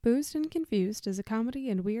Boozed and Confused is a comedy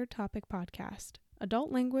and weird topic podcast.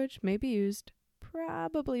 Adult language may be used,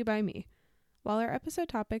 probably by me. While our episode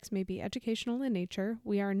topics may be educational in nature,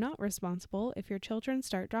 we are not responsible if your children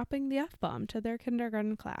start dropping the F-bomb to their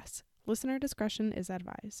kindergarten class. Listener discretion is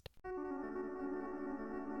advised.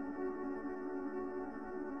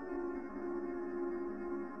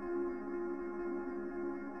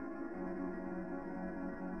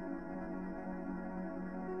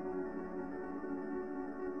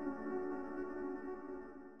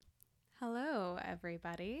 Hello,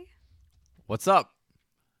 everybody. What's up?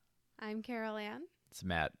 I'm Carol Ann, It's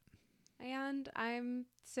Matt. and I'm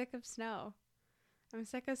sick of snow. I'm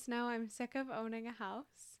sick of snow. I'm sick of owning a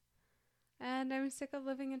house. And I'm sick of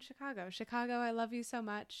living in Chicago. Chicago, I love you so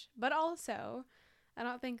much. But also, I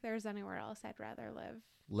don't think there's anywhere else I'd rather live.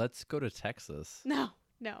 Let's go to Texas. No.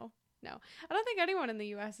 I don't think anyone in the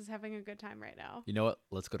U.S. is having a good time right now. You know what?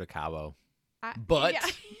 Let's go to Cabo. Yeah.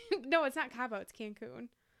 No, it's not Cabo. It's Cancun.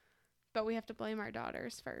 But we have to blame our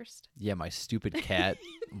daughters first. Yeah, my stupid cat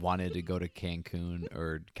wanted to go to Cancun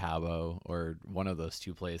or Cabo or one of those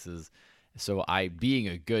two places. So I, being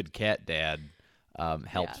a good cat dad,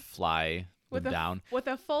 helped fly them down. With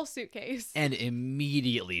a full suitcase. And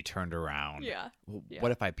immediately turned around. Yeah.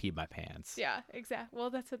 What if I peed my pants? Yeah, exactly. Well,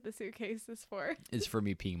 that's what the suitcase is for. It's for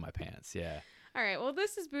me peeing my pants, yeah. All right. Well,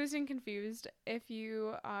 this is Boozed and Confused. If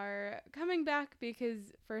you are coming back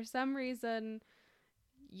because for some reason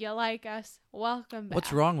you like us, welcome back.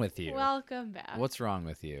 What's wrong with you? Welcome back. What's wrong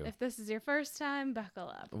with you? If this is your first time, buckle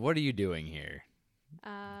up. What are you doing here?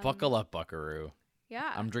 Buckle up, buckaroo.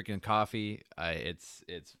 Yeah. I'm drinking coffee. It's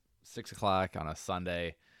 6 o'clock on a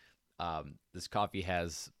Sunday. This coffee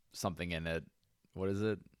has something in it. What is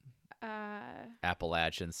it?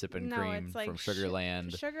 Appalachian Sippin' Cream it's like from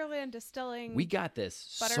Sugarland. Sugarland Distilling. We got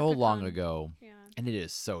this butter so long pecan. ago, Yeah. and it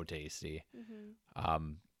is so tasty.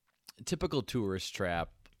 Mm-hmm. Typical tourist trap,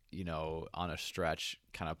 on a stretch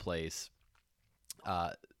kind of place.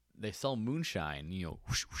 They sell moonshine,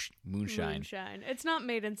 whoosh, whoosh, moonshine. Moonshine. It's not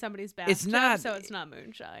made in somebody's bathtub, so it's not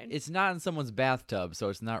moonshine. It's not in someone's bathtub, so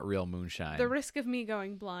it's not real moonshine. The risk of me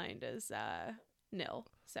going blind is nil.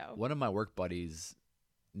 So one of my work buddies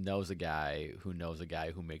knows a guy who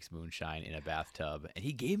makes moonshine in a bathtub, and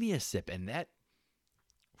he gave me a sip, and it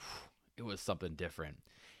was something different.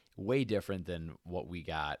 Way different than what we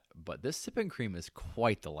got, but this Sippin' Cream is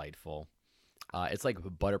quite delightful. It's like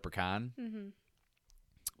butter pecan. Mm-hmm.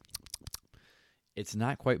 It's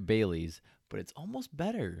not quite Bailey's, but it's almost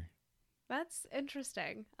better. That's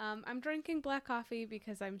interesting. I'm drinking black coffee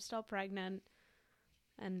because I'm still pregnant,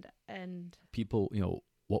 and People,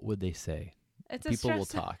 what would they say? People will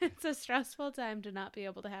talk. It's a stressful time to not be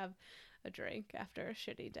able to have a drink after a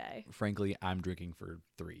shitty day. Frankly, I'm drinking for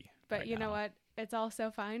 3. But right you know now. what? It's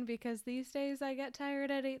also fine because these days I get tired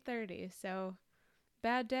at 8:30. So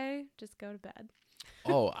bad day, just go to bed.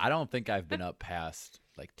 Oh, I don't think I've been up past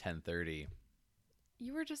like 10:30.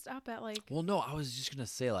 You were just up at like. Well, no, I was just gonna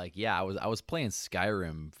say I was playing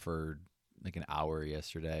Skyrim for like an hour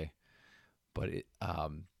yesterday, but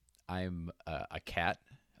I'm a cat.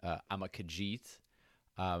 I'm a Khajiit,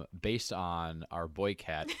 based on our boy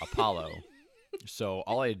cat Apollo. So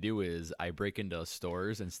all I do is I break into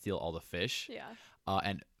stores and steal all the fish. Yeah.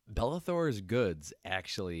 And Bellathor's Goods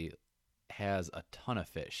actually has a ton of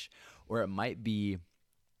fish, or it might be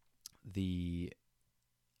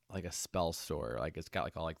like a spell store. Like it's got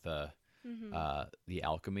like all like the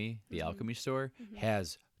alchemy store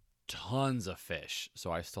has tons of fish.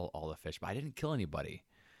 So I stole all the fish, but I didn't kill anybody,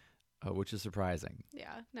 which is surprising.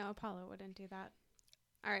 Yeah. No, Apollo wouldn't do that.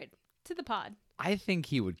 All right. To the pod. I think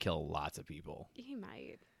he would kill lots of people. He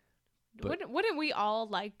might. But- Wouldn't we all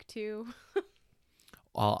like to?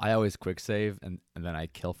 Well, I always quick save and then I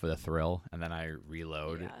kill for the thrill and then I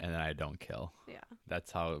reload Yeah. and then I don't kill. Yeah.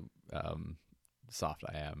 That's how soft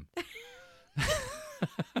I am.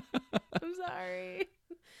 I'm sorry.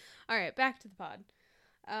 All right, back to the pod.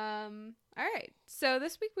 All right. So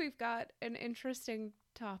this week we've got an interesting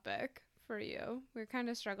topic for you. We're kind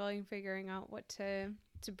of struggling figuring out what to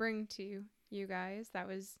bring to you guys. That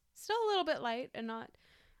was still a little bit light and not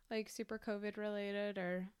like super COVID related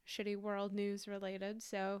or shitty world news related.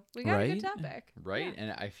 So we got a good topic. Right? Yeah.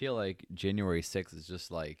 And I feel like January 6th is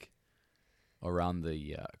just like around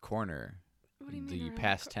the corner. What do you mean The around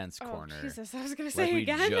past tense corner. Oh, Jesus, I was going to Like say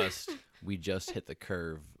again. we just hit the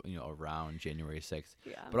curve, around January 6th.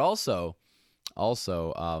 Yeah. But also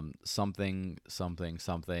something,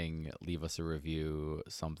 leave us a review,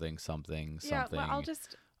 something. Yeah, well, I'll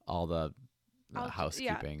just all the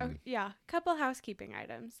housekeeping. Couple housekeeping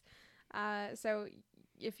items. So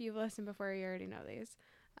if you've listened before, you already know these.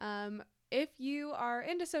 if you are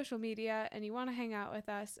into social media and you want to hang out with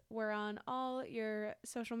us, we're on all your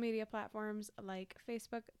social media platforms like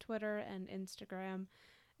Facebook, Twitter, and Instagram.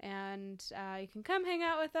 And you can come hang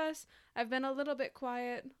out with us. I've been a little bit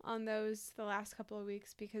quiet on those the last couple of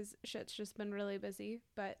weeks because shit's just been really busy,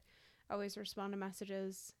 but I always respond to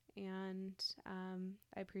messages, and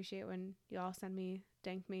I appreciate when you all send me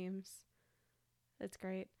dank memes. That's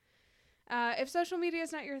great. If social media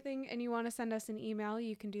is not your thing and you want to send us an email,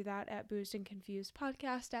 you can do that at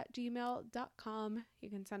boozedandconfusedpodcast@gmail.com. You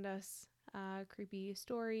can send us a creepy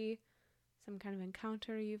story, some kind of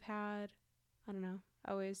encounter you've had. I don't know.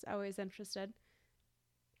 Always interested.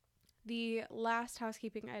 The last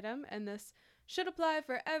housekeeping item, and this should apply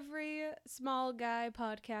for every small guy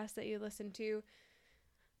podcast that you listen to.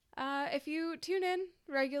 If you tune in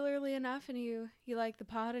regularly enough and you like the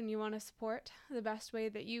pod and you want to support, the best way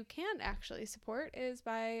that you can actually support is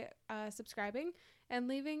by subscribing and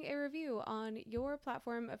leaving a review on your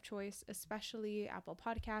platform of choice, especially Apple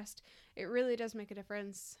Podcast. It really does make a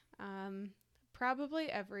difference.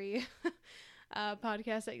 Probably every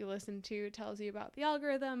podcast that you listen to tells you about the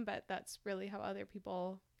algorithm, but that's really how other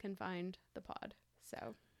people can find the pod.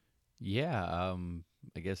 So Yeah,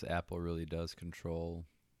 I guess Apple really does control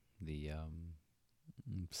the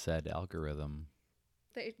said algorithm.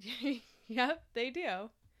 Yep, they do.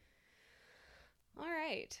 All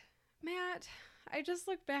right, Matt, I just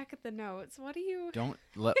looked back at the notes. What do you... Don't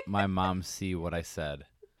let my mom see what I said.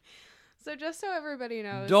 So just so everybody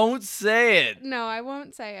knows... Don't say it! No, I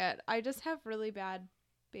won't say it. I just have really bad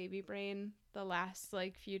baby brain the last,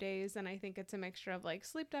 few days, and I think it's a mixture of,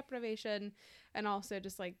 sleep deprivation and also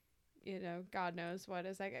just, God knows what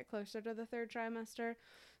as I get closer to the third trimester.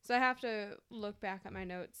 So I have to look back at my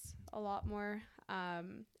notes a lot more.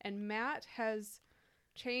 And Matt has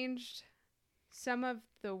changed some of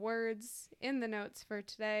the words in the notes for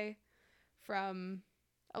today from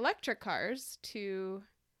electric cars to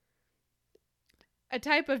a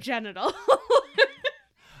type of genital.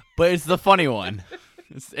 But it's the funny one.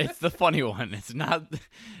 It's the funny one. It's not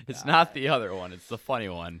the other one. It's the funny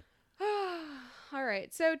one. All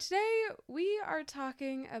right. So today we are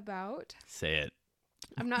talking about... Say it.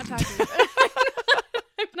 I'm not talking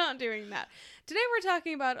I'm not doing that. Today we're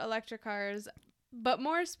talking about electric cars, but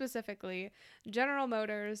more specifically, General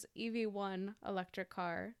Motors EV1 electric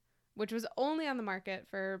car, which was only on the market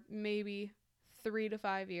for maybe 3 to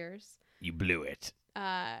 5 years. You blew it.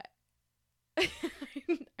 I'm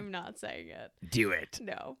not saying it. Do it.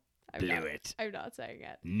 No. Blew it. I'm not saying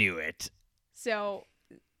it. Knew it. So,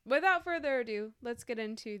 without further ado, let's get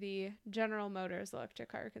into the General Motors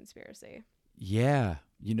electric car conspiracy. Yeah.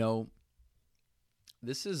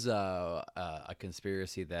 This is a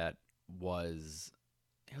conspiracy that was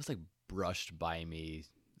brushed by me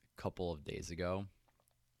a couple of days ago.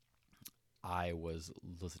 I was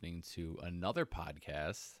listening to another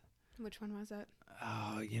podcast. Which one was it?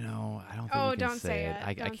 Oh, I don't think we can don't say it.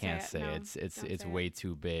 I Don't can't say No, it. It's say way it.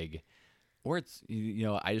 too big. Or it's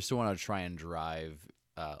I just want to try and drive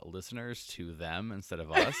listeners to them instead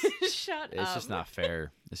of us. Shut up. It's just not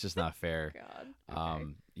fair. It's just not fair.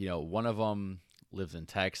 God. Okay. One of them lives in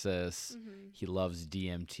Texas. Mm-hmm. He loves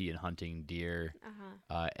DMT and hunting deer.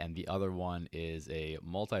 Uh-huh. And the other one is a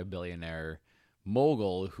multi-billionaire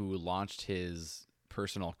mogul who launched his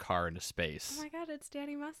personal car into space. Oh my God, it's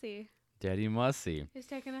Daddy Mussy. Daddy Mussy. He's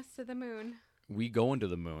taking us to the moon. We go into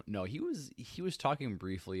the moon. No, he was talking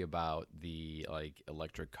briefly about the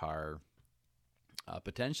electric car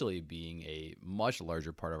potentially being a much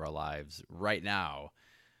larger part of our lives right now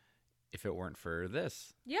if it weren't for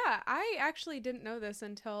this. Yeah, I actually didn't know this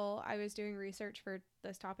until I was doing research for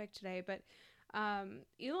this topic today, but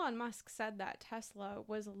Elon Musk said that Tesla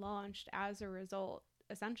was launched as a result,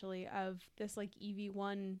 essentially, of this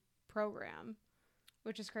EV1 program,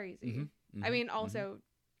 which is crazy. Mm-hmm, mm-hmm, I mean, also,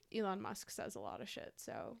 Elon Musk says a lot of shit,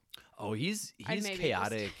 so... Oh, he's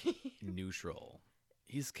chaotic neutral.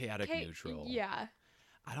 He's chaotic neutral. Yeah.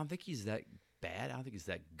 I don't think he's that bad. I don't think he's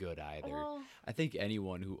that good either. Well, I think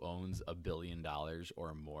anyone who owns $1 billion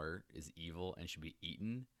or more is evil and should be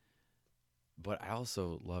eaten. But I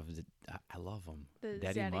also love I love him.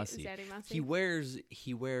 Daddy Mussy. He wears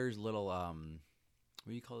little what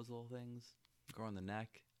do you call those little things? Go on the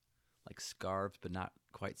neck, like scarves, but not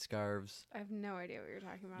quite scarves. I have no idea what you're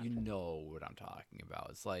talking about. You know what I'm talking about.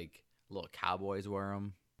 It's like little cowboys wear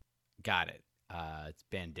them. Got it. It's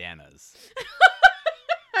bandanas.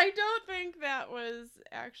 I don't think that was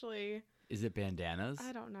actually... Is it bandanas?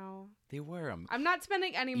 I don't know. They wear them. I'm not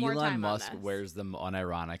spending any more Elon time Musk on this. wears them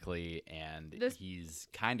unironically, and he's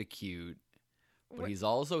kind of cute. But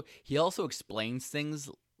he also explains things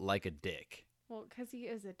like a dick. Well, because he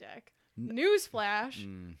is a dick. Newsflash.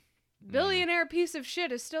 Mm. Billionaire piece of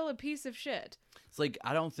shit is still a piece of shit. It's like,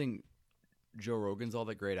 I don't think Joe Rogan's all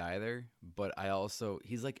that great either, but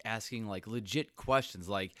he's like asking like legit questions,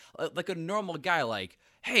 like a normal guy, like,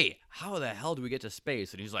 hey, how the hell do we get to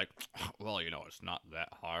space? And he's like, well, it's not that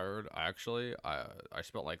hard, actually. I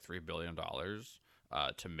spent like $3 billion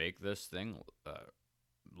to make this thing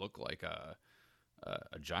look like a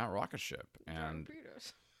giant rocket ship, and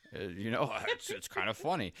it's kind of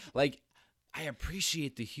funny. Like, I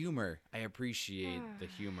appreciate the humor.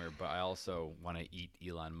 But I also want to eat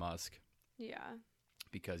Elon Musk. Yeah.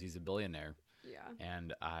 Because he's a billionaire. Yeah.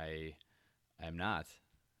 And I am not.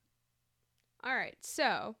 All right.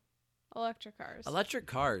 So, electric cars. Electric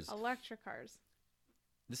cars.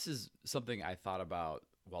 This is something I thought about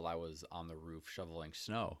while I was on the roof shoveling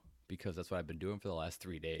snow, because that's what I've been doing for the last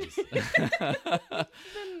 3 days. It's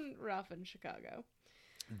been rough in Chicago.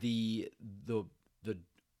 The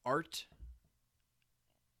art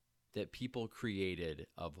that people created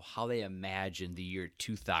of how they imagined the year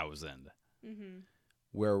 2000,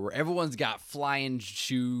 where everyone's got flying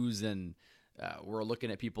shoes, and we're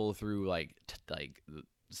looking at people through like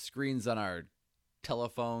screens on our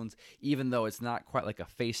telephones, even though it's not quite like a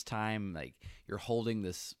FaceTime, like you're holding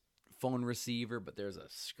this phone receiver, but there's a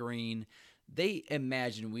screen. They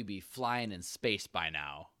imagine we'd be flying in space by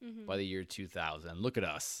now, by the year 2000. Look at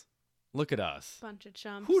us. Bunch of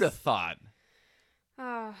chumps. Who'd have thought?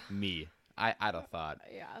 Me. I'd have thought.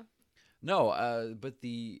 Yeah. No, but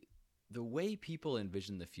the way people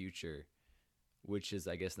envision the future, which is,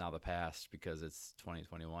 I guess, now the past because it's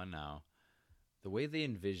 2021 now, the way they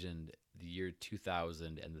envisioned the year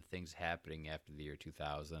 2000 and the things happening after the year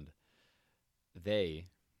 2000,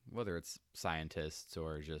 whether it's scientists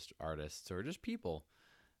or just artists or just people,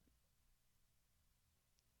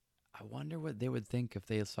 I wonder what they would think if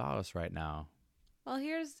they saw us right now. Well,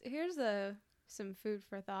 here's some food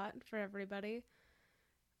for thought for everybody.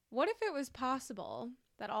 What if it was possible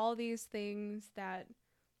that all these things that,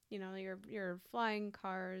 your flying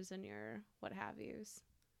cars and your what have yous,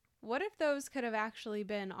 what if those could have actually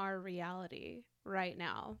been our reality right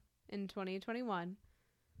now in 2021,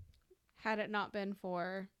 had it not been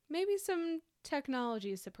for maybe some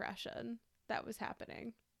technology suppression that was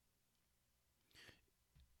happening?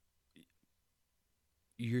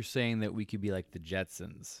 You're saying that we could be like the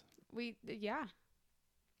Jetsons. Yeah.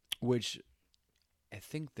 Which I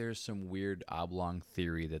think there's some weird oblong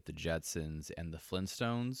theory that the Jetsons and the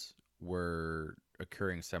Flintstones were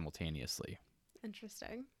occurring simultaneously.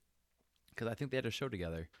 Interesting. Because I think they had a show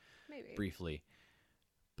together. Maybe. Briefly.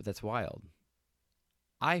 But that's wild.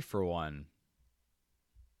 I, for one,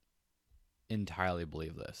 entirely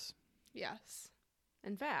believe this. Yes.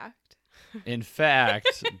 In fact,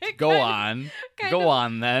 go on. Go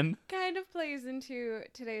on then. Kind of plays into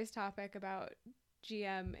today's topic about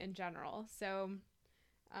GM in general. So,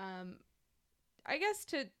 I guess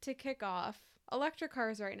to kick off, electric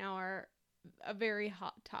cars right now are a very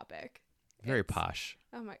hot topic. Very posh.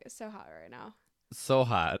 Oh my, it's so hot right now. So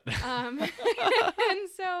hot. And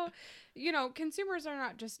so, consumers are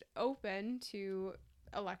not just open to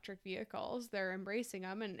electric vehicles, they're embracing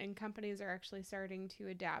them, and companies are actually starting to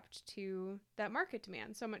adapt to that market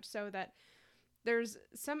demand, so much so that there's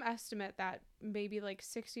some estimate that maybe like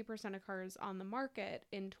 60% of cars on the market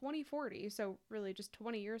in 2040, so really just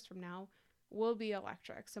 20 years from now, will be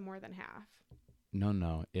electric, so more than half.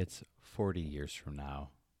 No, it's 40 years from now.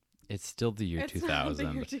 It's still the year 2000.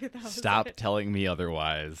 The year 2000. Stop telling me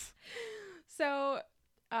otherwise. So,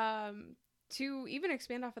 to even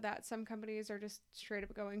expand off of that, some companies are just straight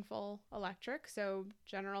up going full electric. So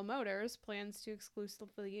General Motors plans to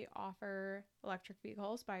exclusively offer electric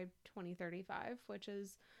vehicles by 2035, which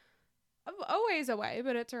is a ways away,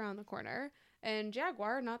 but it's around the corner. And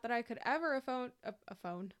Jaguar, not that I could ever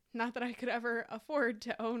not that I could ever afford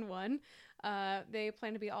to own one, they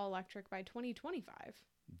plan to be all electric by 2025.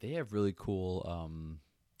 They have really cool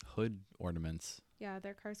hood ornaments. Yeah,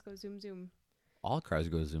 their cars go zoom zoom. All cars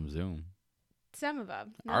go zoom zoom. Some of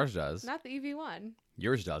them. Ours does. Not the EV1.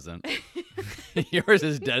 Yours doesn't. Yours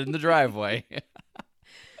is dead in the driveway.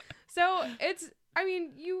 So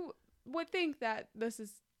you would think that this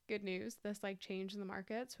is good news, this like change in the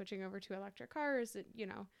market, switching over to electric cars,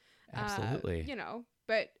 Absolutely.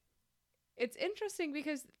 But it's interesting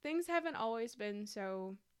because things haven't always been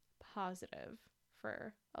so positive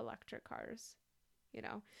for electric cars,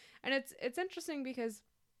 and it's interesting because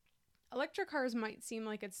electric cars might seem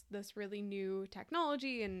like it's this really new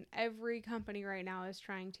technology and every company right now is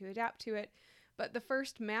trying to adapt to it. But the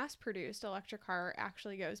first mass-produced electric car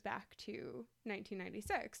actually goes back to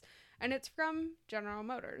 1996. And it's from General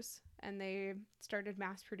Motors. and they started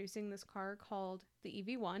mass producing this car called the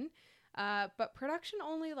EV1. But production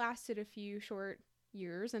only lasted a few short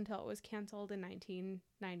years until it was canceled in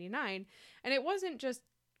 1999. And it wasn't just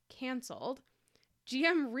canceled.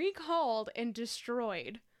 GM recalled and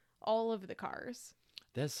destroyed all of the cars.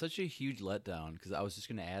 That's such a huge letdown, because I was just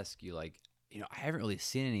going to ask you, like, I haven't really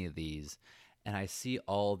seen any of these, and I see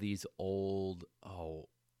all these old, what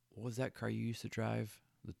was that car you used to drive?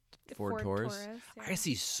 The Ford Taurus? Yeah. I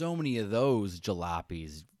see so many of those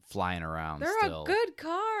jalopies flying around They're still. a good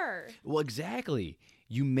car. Well, exactly.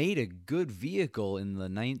 You made a good vehicle in the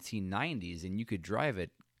 1990s, and you could drive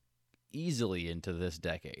it easily into this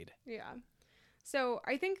decade. Yeah. So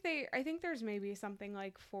I think there's maybe something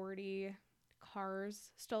like 40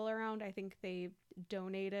 cars still around. I think they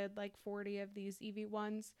donated like 40 of these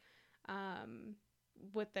EV1s,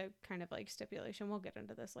 with the kind of like stipulation, we'll get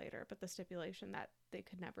into this later, but the stipulation that they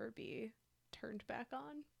could never be turned back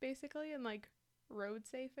on, basically, and like road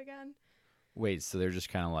safe again. Wait, so they're just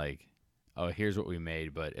kind of like, oh, here's what we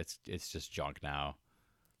made, but it's just junk now.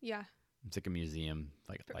 Yeah. It's like a museum,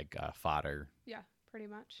 like fodder. Yeah, pretty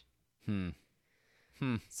much.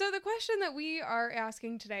 So the question that we are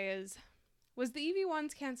asking today is, was the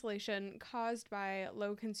EV1's cancellation caused by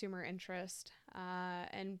low consumer interest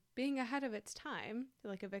and being ahead of its time,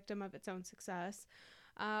 like a victim of its own success,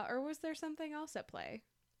 or was there something else at play?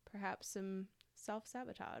 Perhaps some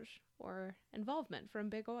self-sabotage or involvement from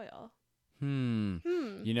big oil? I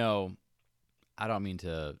don't mean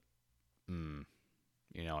to,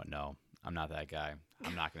 no, I'm not that guy.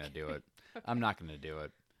 I'm not going to do it. Okay. I'm not going to do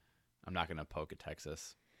it. I'm not going to poke at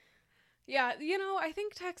Texas. Yeah, I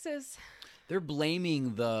think Texas... They're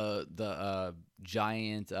blaming the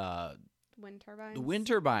giant wind turbines. the wind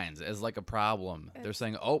turbines as like a problem. They're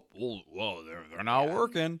saying, "Oh, well, they're not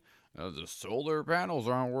working. The solar panels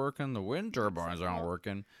aren't working. The wind turbines aren't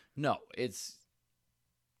working." No,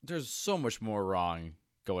 there's so much more wrong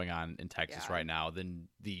going on in Texas right now than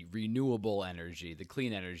the renewable energy, the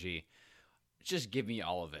clean energy. Just give me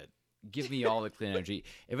all of it. Give me all the clean energy.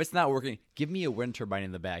 If it's not working, give me a wind turbine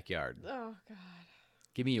in the backyard. Oh God.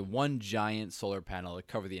 Give me one giant solar panel to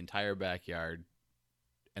cover the entire backyard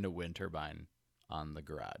and a wind turbine on the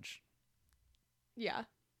garage. Yeah,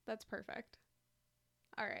 that's perfect.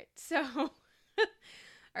 All right.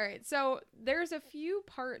 So there's a few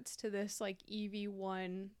parts to this like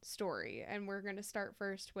EV1 story, and we're going to start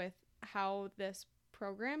first with how this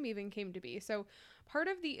program even came to be. So part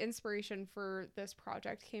of the inspiration for this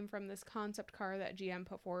project came from this concept car that GM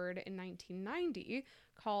put forward in 1990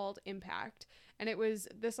 called Impact. And it was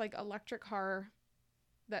this like electric car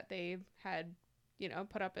that they had,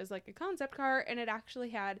 put up as like a concept car. And it actually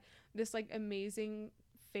had this like amazing,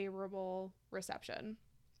 favorable reception.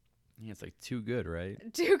 Yeah, it's like too good,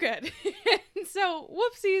 right? Too good. And so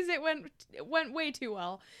whoopsies, it went way too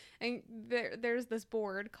well. And there's this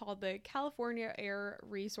board called the California Air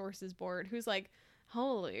Resources Board who's like,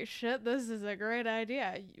 holy shit, this is a great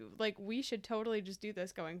idea. We should totally just do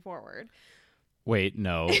this going forward. Wait,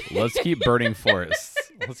 no. Let's keep burning forests.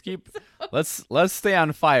 Let's stay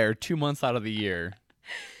on fire 2 months out of the year.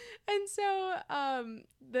 And so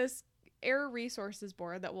this Air Resources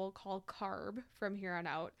Board that we'll call CARB from here on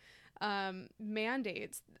out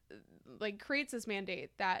creates this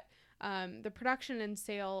mandate that the production and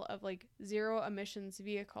sale of like zero emissions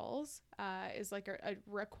vehicles is like a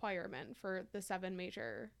requirement for the 7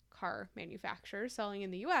 major car manufacturers selling in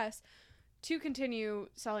the US to continue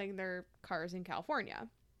selling their cars in California.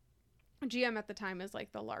 GM at the time is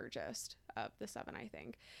like the largest of the 7, I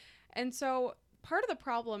think. And so part of the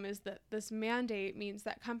problem is that this mandate means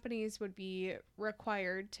that companies would be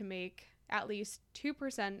required to make at least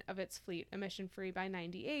 2% of its fleet emission-free by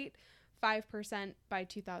 98, 5% by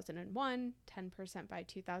 2001, 10% by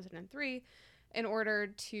 2003, in order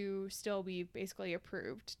to still be basically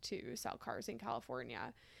approved to sell cars in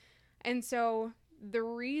California. And so the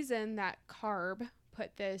reason that CARB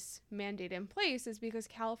put this mandate in place is because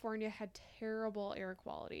California had terrible air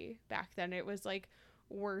quality back then. It was like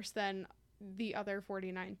worse than the other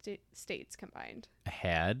 49 states combined.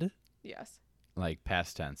 Had? Yes. Like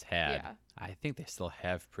past tense, had. Yeah. I think they still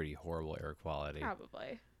have pretty horrible air quality.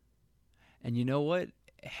 Probably. And you know what?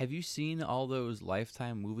 Have you seen all those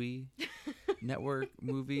Lifetime movie network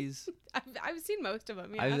movies? I've seen most of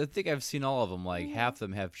them, yeah. I think I've seen all of them. Like half of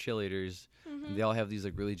them have cheerleaders. And they all have these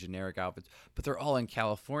like really generic outfits, but they're all in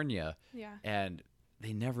California. Yeah. And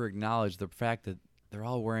they never acknowledge the fact that they're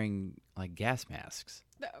all wearing like gas masks.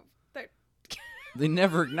 They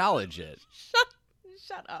never acknowledge it.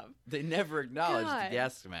 Shut up. They never acknowledge God. the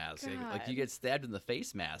gas mask. Like you get stabbed in the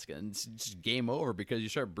face mask and it's just game over because you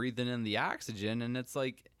start breathing in the oxygen and it's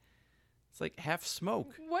like It's like half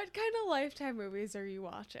smoke. What kind of Lifetime movies are you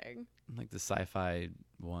watching? Like the sci-fi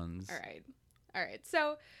ones. All right.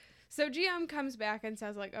 So GM comes back and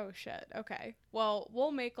says like, "Oh shit. Okay. Well,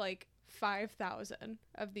 we'll make like 5,000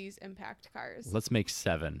 of these impact cars." Let's make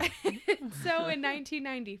 7. So in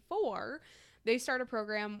 1994, they start a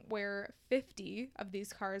program where 50 of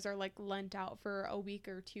these cars are like lent out for a week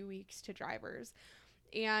or 2 weeks to drivers.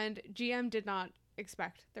 And GM did not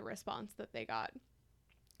expect the response that they got.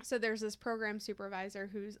 So there's this program supervisor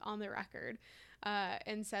who's on the record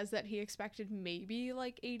and says that he expected maybe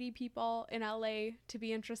like 80 people in LA to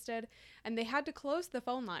be interested. And they had to close the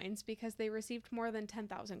phone lines because they received more than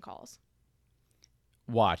 10,000 calls.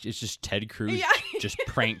 Watch. It's just Ted Cruz just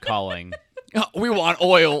prank calling. We want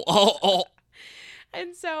oil. Oh.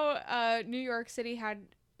 And so New York City had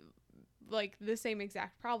like the same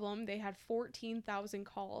exact problem. They had 14,000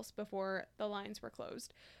 calls before the lines were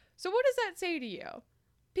closed. So what does that say to you?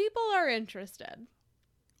 People are interested.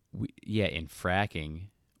 In fracking,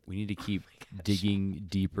 we need to keep digging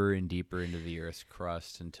deeper and deeper into the Earth's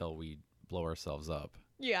crust until we blow ourselves up.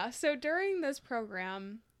 Yeah, so during this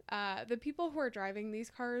program, the people who are driving these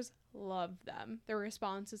cars love them. Their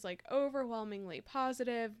response is like overwhelmingly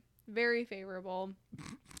positive, very favorable.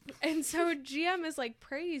 And so GM is like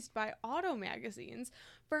praised by auto magazines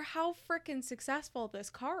for how freaking successful this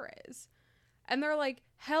car is. And they're like,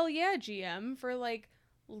 hell yeah, GM, for like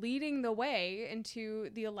leading the way into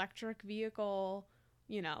the electric vehicle,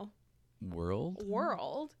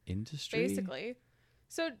 world industry, basically.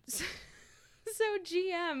 So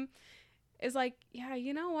GM is like, yeah,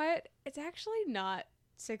 you know what? It's actually not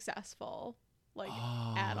successful,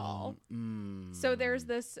 at all. So there's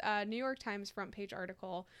this New York Times front page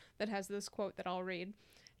article that has this quote that I'll read.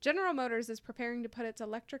 General Motors is preparing to put its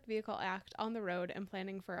electric vehicle act on the road and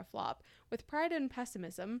planning for a flop. With pride and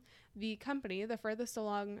pessimism, the company, the furthest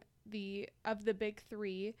along of the big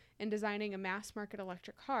three in designing a mass-market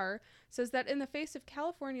electric car, says that in the face of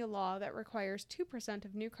California law that requires 2%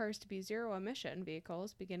 of new cars to be zero-emission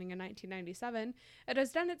vehicles beginning in 1997, it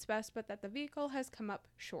has done its best, but that the vehicle has come up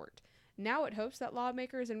short. Now it hopes that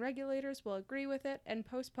lawmakers and regulators will agree with it and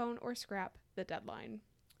postpone or scrap the deadline.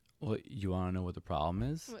 Well, you want to know what the problem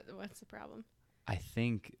is? What's the problem? I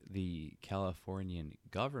think the Californian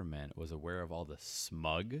government was aware of all the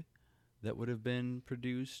smog that would have been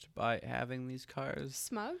produced by having these cars.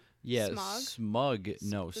 Smug? Yeah, Smog? smug.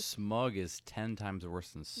 No, smug is 10 times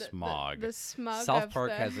worse than smog. The smug South of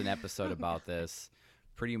Park the... has an episode about this.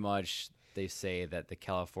 Pretty much, they say that the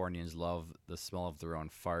Californians love the smell of their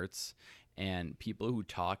own farts. And people who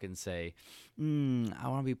talk and say, I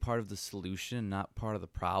want to be part of the solution, not part of the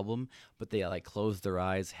problem, but they like close their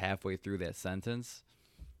eyes halfway through that sentence.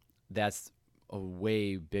 That's a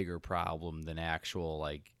way bigger problem than actual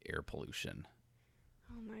like air pollution.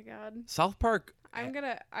 Oh my God. South Park. I'm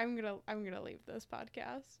gonna leave this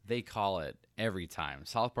podcast. They call it every time.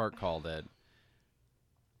 South Park called it.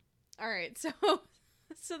 All right.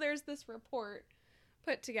 So there's this report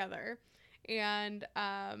put together. And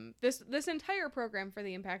this entire program for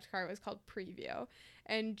the impact car was called Preview,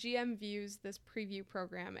 and GM views this Preview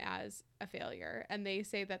program as a failure, and they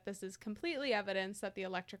say that this is completely evidence that the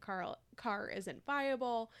electric car isn't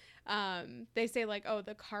viable. They say like, oh,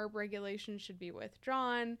 the CARB regulations should be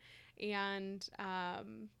withdrawn, and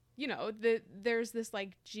there's this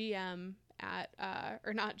like GM at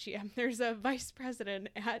or not GM. There's a vice president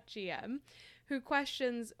at GM who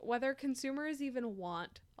questions whether consumers even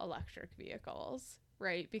want electric vehicles,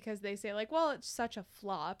 right? Because they say like, well, it's such a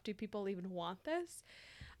flop. Do people even want this?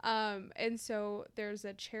 And so there's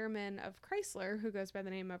a chairman of Chrysler who goes by the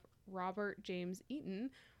name of Robert James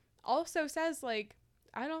Eaton, also says like,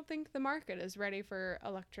 I don't think the market is ready for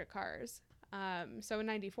electric cars. So in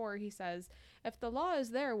 94, he says, if the law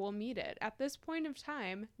is there, we'll meet it. At this point of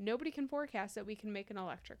time, nobody can forecast that we can make an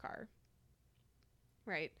electric car.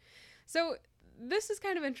 Right. So this is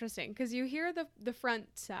kind of interesting because you hear the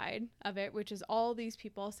front side of it, which is all these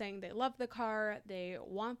people saying they love the car, they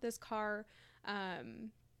want this car,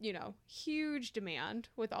 huge demand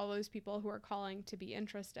with all those people who are calling to be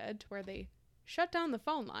interested, to where they shut down the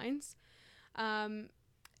phone lines. And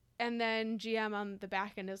then GM on the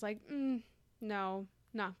back end is like, no,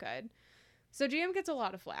 not good. So GM gets a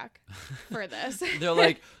lot of flack for this. They're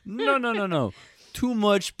like, no. Too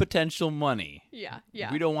much potential money. Yeah.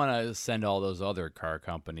 We don't want to send all those other car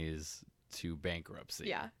companies to bankruptcy.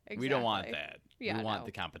 Yeah, exactly. We don't want that. Yeah, we want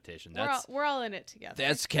the competition. We're all in it together.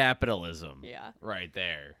 That's capitalism. Yeah. Right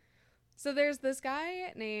there. So there's this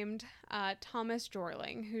guy named Thomas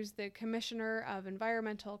Jorling, who's the Commissioner of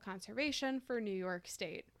Environmental Conservation for New York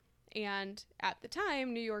State. And at the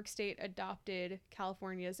time, New York State adopted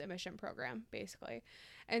California's emission program, basically.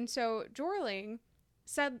 And so Jorling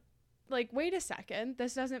said, like, wait a second,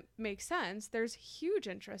 this doesn't make sense. There's huge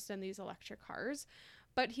interest in these electric cars.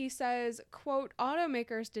 But he says, quote,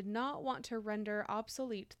 automakers did not want to render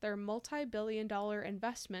obsolete their multi-billion-dollar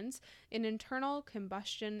investments in internal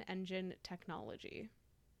combustion engine technology.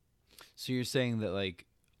 So you're saying that, like,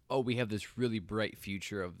 oh, we have this really bright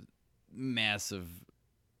future of massive,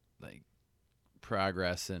 like,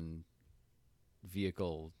 progress in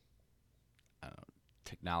vehicle, I don't know,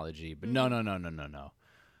 technology. But no.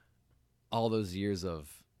 All those years of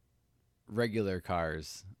regular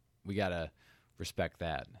cars, we got to respect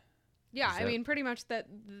that. Yeah, I mean, pretty much that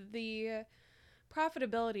the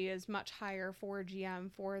profitability is much higher for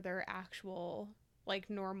GM for their actual, like,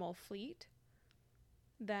 normal fleet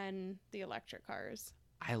than the electric cars.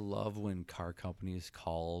 I love when car companies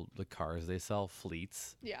call the cars they sell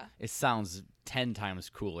fleets. Yeah. It sounds 10 times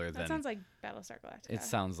cooler than... That sounds like Battlestar Galactica. It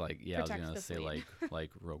sounds like, yeah, Protect I was going to the say, fleet.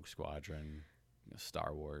 like Rogue Squadron,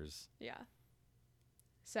 Star Wars. Yeah.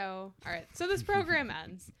 So, all right. So this program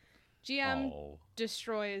ends. GM Oh.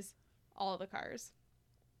 destroys all the cars.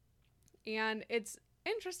 And it's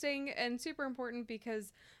interesting and super important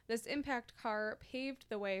because this Impact car paved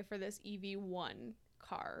the way for this EV1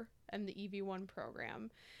 car and the EV1 program.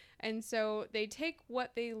 And so they take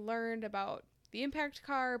what they learned about the Impact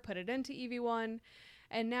car, put it into EV1,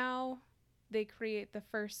 and now they create the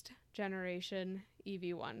first generation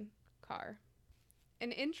EV1 car.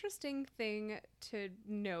 An interesting thing to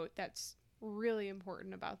note that's really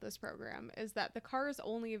important about this program is that the car is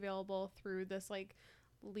only available through this, like,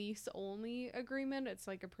 lease only agreement. It's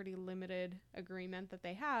like a pretty limited agreement that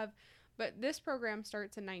they have, but this program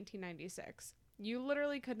starts in 1996. You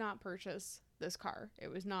literally could not purchase this car. It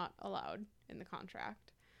was not allowed in the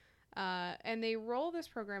contract. And they roll this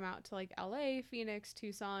program out to, like, LA, Phoenix,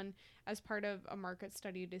 Tucson as part of a market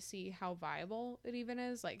study to see how viable it even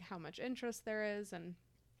is, like how much interest there is. And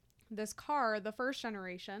this car, the first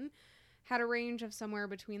generation, had a range of somewhere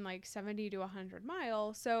between like 70 to 100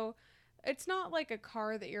 miles. So it's not like a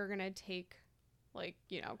car that you're going to take, like,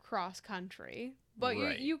 you know, cross country, but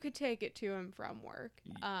Right. you could take it to and from work.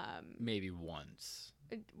 Maybe once.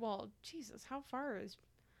 Well, Jesus, how far is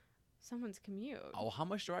someone's commute? Oh, how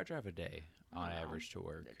much do I drive a day on I don't know. average to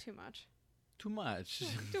work? Too much. Too much.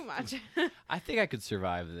 Too much. I think I could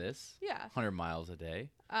survive this. Yeah. 100 miles a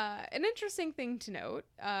day. An interesting thing to note,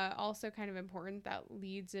 also kind of important that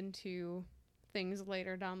leads into things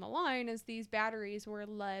later down the line, is these batteries were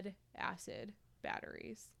lead acid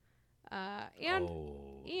batteries.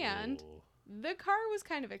 And the car was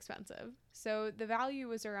kind of expensive. So the value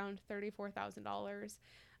was around $34,000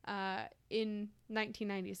 in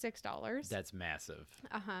 1996 dollars. That's massive.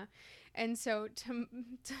 And so to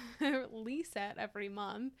lease it every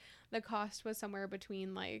month, the cost was somewhere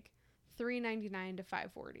between like $399 to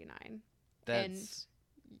 $549. That's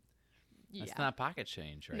Yeah, not pocket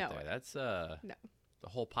change right No. there. That's No. the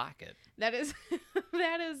whole pocket. that is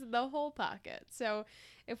that is the whole pocket. So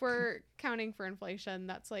if we're counting for inflation,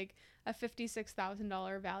 that's like a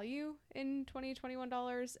 $56,000 value in 2021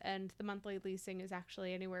 dollars, and the monthly leasing is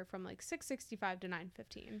actually anywhere from like $665 to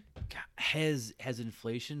 $915. God, has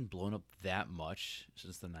inflation blown up that much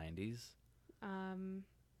since the 90s?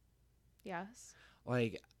 Yes.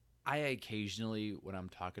 Like, I occasionally, when I'm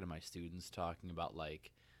talking to my students, talking about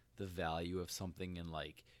like the value of something in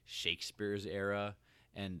like Shakespeare's era,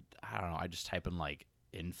 and I don't know, I just type in like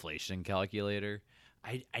inflation calculator.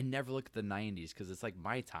 I never look at the 90s because it's like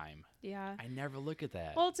my time. Yeah. I never look at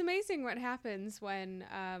that. Well, it's amazing what happens when,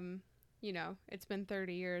 you know, it's been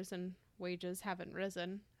 30 years and wages haven't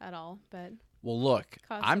risen at all. But Well, look,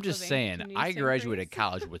 Cost I'm of just living saying, continues I to graduated increase.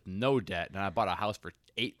 college with no debt, and I bought a house for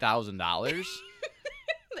 $8,000.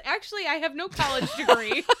 actually, I have no college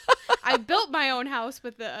degree. I built my own house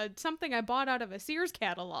with something I bought out of a Sears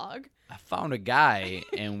catalog. I found a guy,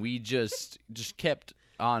 and we just kept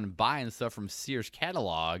on buying stuff from Sears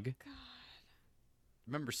catalog. God.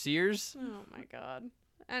 Remember Sears? Oh my God.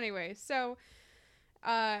 Anyway, so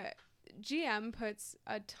GM puts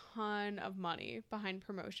a ton of money behind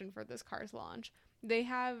promotion for this car's launch. They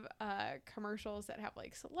have commercials that have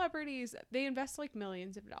like celebrities. They invest like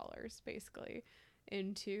millions of dollars basically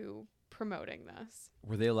into promoting this.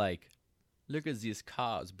 Were they like, look at these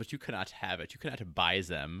cars, but you cannot have it. You cannot buy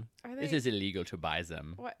them. Are they? It is illegal to buy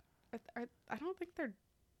them. What? I don't think they're.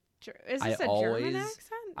 Is this a German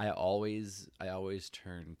accent? I always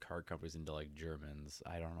turn car companies into like Germans.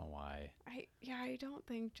 I don't know why. I don't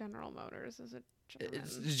think General Motors is a German.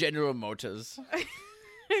 It's General Motors. Okay.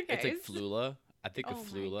 It's like Flula. I think Oh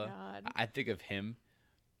of my Flula. God. I think of him.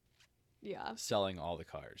 Yeah. selling all the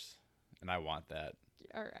cars, and I want that.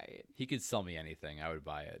 All right. He could sell me anything. I would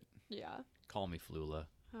buy it. Yeah. Call me Flula.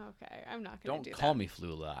 Okay. I'm not going Don't to do call that. me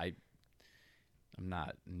Flula. I'm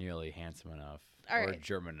not nearly handsome enough All or right.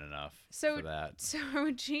 German enough So- for that. So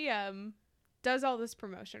GM does all this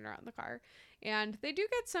promotion around the car, and they do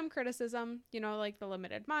get some criticism, like the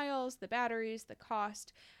limited miles, the batteries, the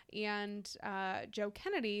cost. And Joe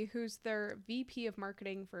Kennedy, who's their VP of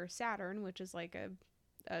marketing for Saturn, which is like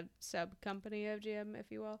a sub company of GM,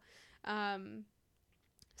 if you will,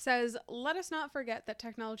 says, "Let us not forget that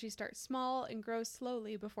technology starts small and grows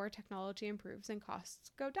slowly before technology improves and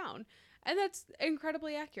costs go down." And that's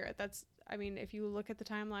incredibly accurate. If you look at the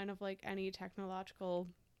timeline of like any technological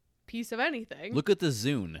piece of anything, Look at the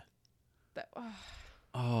Zune. that,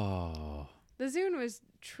 Oh. the Zune was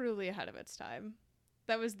truly ahead of its time.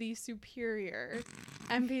 That was the superior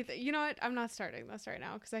MP. You know what? I'm not starting this right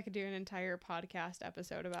now because I could do an entire podcast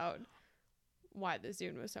episode about why the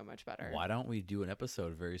Zune was so much better. Why don't we do an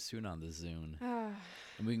episode very soon on the Zune? Oh,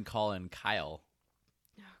 And we can call in Kyle.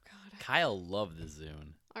 God. Kyle loved the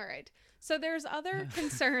Zune. All right. So there's other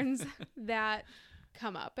concerns that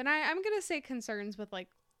come up. And I'm going to say concerns with like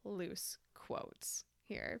loose quotes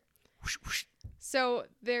here. So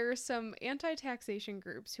there's some anti-taxation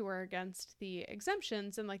groups who are against the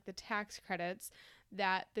exemptions and like the tax credits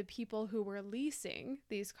that the people who were leasing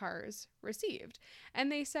these cars received.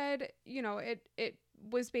 And they said, it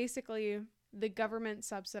was basically the government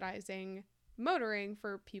subsidizing motoring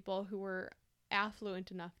for people who were affluent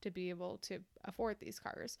enough to be able to afford these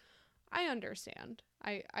cars. I understand.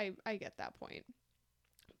 I get that point.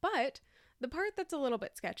 But the part that's a little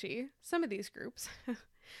bit sketchy, some of these groups,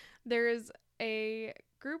 there's a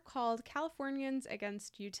group called Californians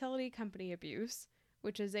Against Utility Company Abuse,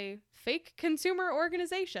 which is a fake consumer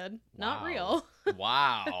organization, not real.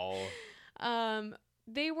 Wow.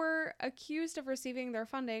 They were accused of receiving their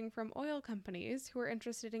funding from oil companies who were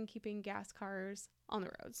interested in keeping gas cars on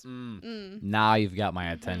the roads. Now you've got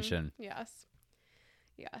my attention. Yes.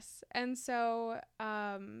 And so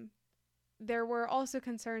there were also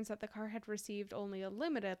concerns that the car had received only a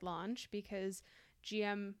limited launch because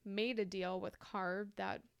GM made a deal with CARB,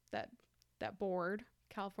 that board,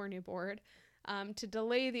 California board, to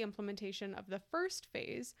delay the implementation of the first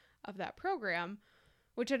phase of that program,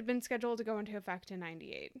 which had been scheduled to go into effect in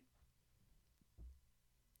 98.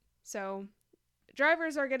 So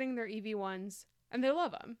drivers are getting their EV1s and they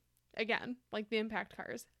love them. Again, like the Impact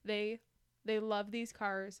cars. They love these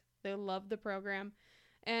cars. They love the program.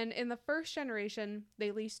 And in the first generation,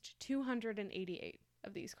 they leased 288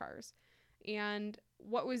 of these cars. And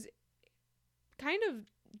what was kind of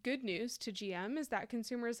good news to GM is that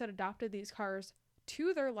consumers had adopted these cars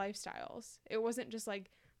to their lifestyles. It wasn't just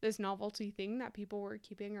like this novelty thing that people were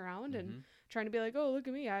keeping around and trying to be like, oh, look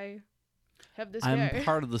at me, I have this I'm guy.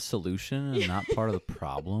 part of the solution and not part of the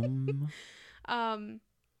problem.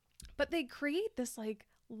 But they create this like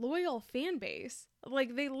loyal fan base.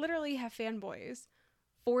 Like they literally have fanboys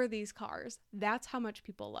for these cars. That's how much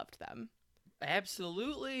people loved them.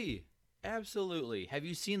 Absolutely. Have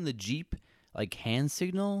you seen the Jeep like hand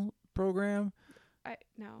signal program?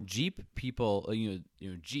 No. Jeep people,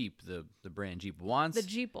 Jeep, the brand Jeep wants The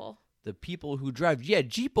Jeeple. the people who drive,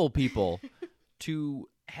 Jeeple people, to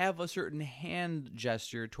have a certain hand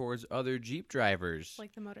gesture towards other Jeep drivers.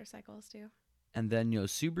 Like the motorcycles do. And then,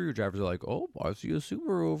 Subaru drivers are like, oh, I see a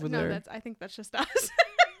Subaru over there. I think that's just us.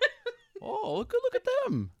 Oh, look at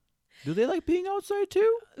them. Do they like being outside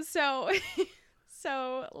too?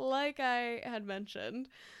 So like I had mentioned,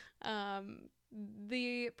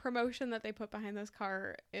 the promotion that they put behind this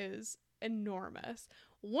car is enormous.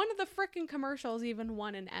 One of the frickin' commercials even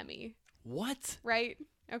won an Emmy, What? right?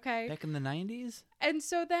 Okay. Back in the 90s? And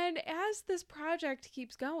so then as this project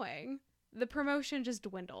keeps going, the promotion just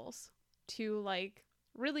dwindles to like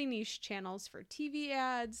really niche channels for TV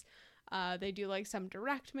ads. They do like some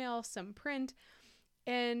direct mail, some print.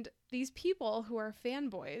 And these people who are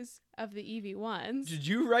fanboys of the EV1s. Did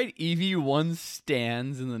you write EV1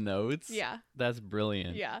 stands in the notes? Yeah. That's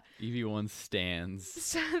brilliant. Yeah. EV1 stands.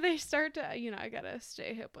 So they start to, I gotta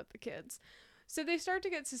stay hip with the kids. So they start to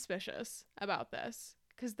get suspicious about this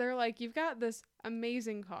because they're like, you've got this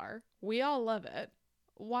amazing car. We all love it.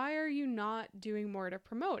 Why are you not doing more to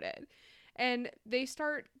promote it? And they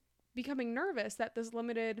start becoming nervous that this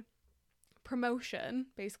limited promotion,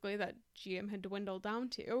 basically, that GM had dwindled down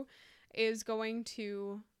to, is going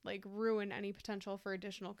to like ruin any potential for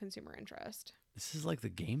additional consumer interest. This is like the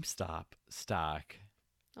GameStop stock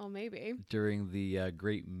Oh, maybe. during the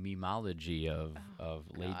great memology of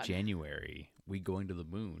late God. January. We going to the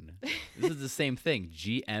moon. This is the same thing.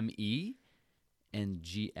 GME and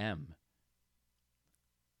GM.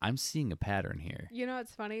 I'm seeing a pattern here. You know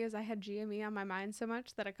what's funny is I had GME on my mind so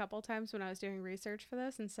much that a couple times when I was doing research for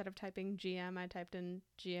this, instead of typing GM, I typed in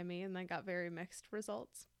GME and then got very mixed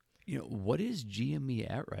results. You know, what is GME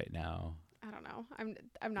at right now? I don't know.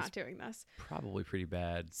 I'm not doing this. Probably pretty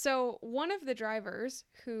bad. So one of the drivers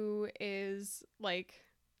who is like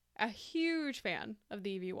a huge fan of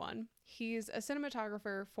the EV1, he's a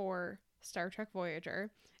cinematographer for Star Trek Voyager,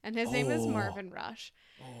 and his name is Oh. Marvin Rush.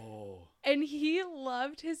 Oh. And he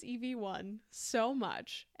loved his EV1 so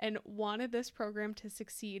much and wanted this program to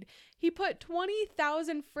succeed. He put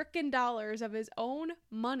 $20,000 frickin' dollars of his own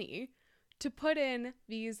money to put in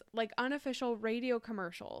these like unofficial radio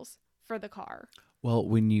commercials for the car. Well,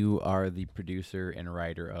 when you are the producer and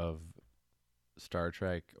writer of Star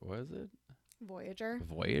Trek, what is it? Voyager.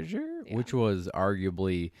 Voyager, Yeah. which was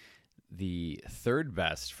arguably the third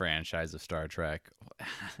best franchise of Star Trek,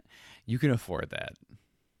 you can afford that.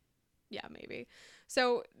 Yeah, maybe.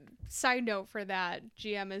 So, side note for that,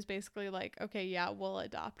 GM is basically like, okay, yeah, we'll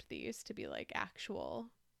adopt these to be like actual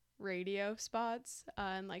radio spots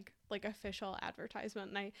and like official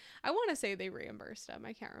advertisement. And I want to say they reimbursed them.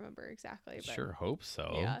 I can't remember exactly, but Sure hope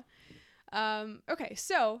so. yeah. Okay,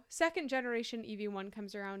 so second generation EV1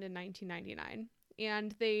 comes around in 1999,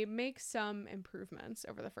 and they make some improvements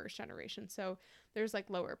over the first generation. So there's like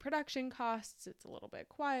lower production costs. It's a little bit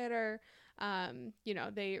quieter.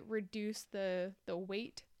 They reduce the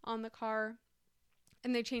weight on the car,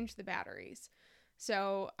 and they change the batteries.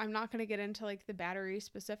 So I'm not going to get into like the battery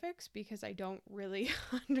specifics because I don't really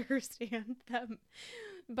understand them.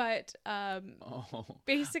 But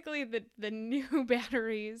basically the new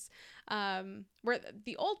batteries, where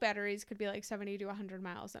the old batteries could be like 70 to 100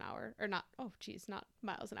 miles an hour, or not. Oh, geez, not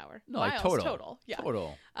miles an hour. No, miles like total. Yeah.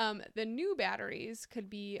 Total. The new batteries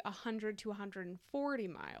could be 100 to 140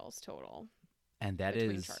 miles total And that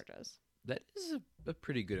between is charges. a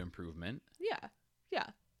pretty good improvement. Yeah.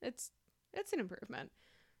 It's an improvement.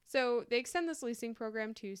 So they extend this leasing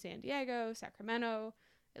program to San Diego, Sacramento,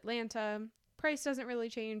 Atlanta. Price doesn't really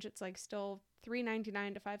change. It's like still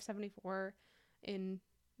 $399 to $574 in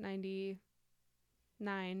 $99.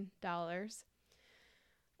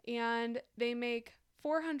 And they make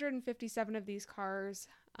 457 of these cars,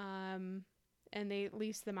 and they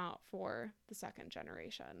lease them out for the second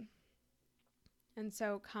generation. And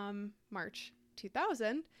so come March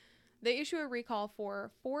 2000, they issue a recall for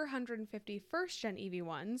 450 first-gen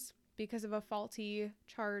EV1s because of a faulty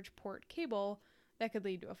charge port cable that could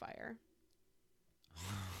lead to a fire.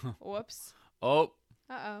 Whoops. Oh,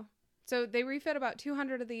 Uh-oh. So they refit about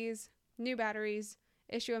 200 of these new batteries,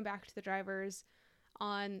 issue them back to the drivers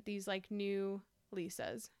on these like new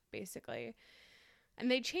leases, basically. And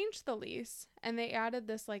they changed the lease, and they added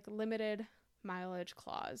this like limited mileage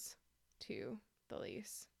clause to the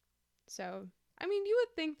lease. So I mean, you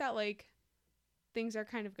would think that like things are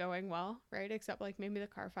kind of going well, right? Except like maybe the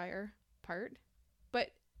car fire part. But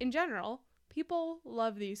in general, people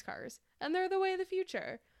love these cars, and they're the way of the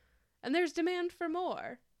future. And there's demand for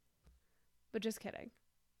more. But just kidding.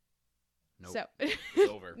 nope. So It's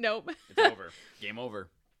over. nope. It's over. Game over.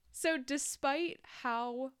 So despite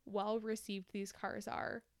how well received these cars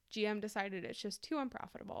are, GM decided it's just too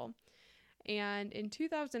unprofitable. And in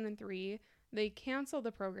 2003, they canceled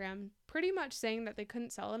the program, pretty much saying that they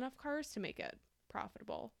couldn't sell enough cars to make it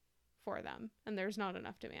profitable for them, and there's not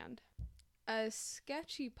enough demand. A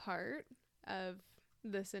sketchy part of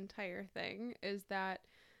this entire thing is that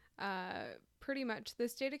pretty much the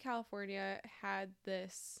state of California had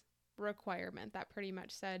this requirement that pretty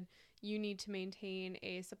much said you need to maintain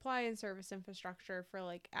a supply and service infrastructure for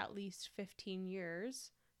like at least 15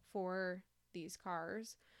 years for these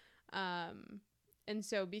cars. And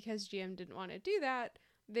so because GM didn't want to do that,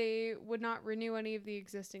 they would not renew any of the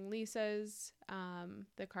existing leases.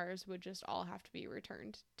 The cars would just all have to be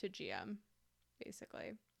returned to GM,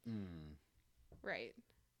 basically. Right.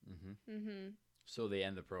 Mm-hmm. Mm-hmm. So they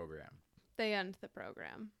end the program. They end the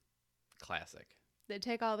program. Classic. They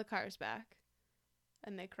take all the cars back,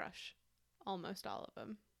 and they crush almost all of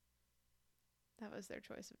them. That was their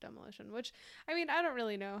choice of demolition, which, I mean, I don't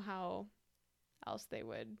really know how else they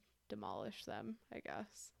would demolish them, I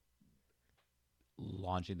guess.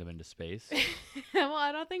 Launching them into space. Well,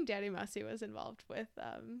 I don't think Danny Mussey was involved with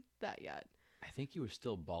that yet. I think he was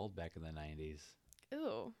still bald back in the 90s.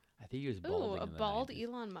 Ooh. I think he was Ooh, balding a in the bald 90s.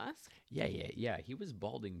 Elon Musk? Yeah. He was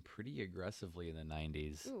balding pretty aggressively in the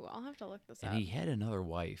 90s. Ooh, I'll have to look this And up. he had another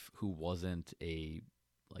wife who wasn't a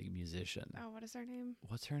musician. Oh, what is her name?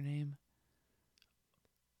 What's her name?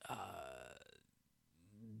 I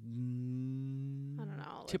don't know.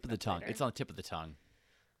 I'll Tip look of the it up tongue. later. It's on the tip of the tongue.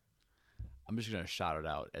 I'm just gonna shout it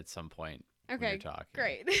out at some point. when Okay, you're talking.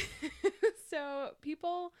 great. So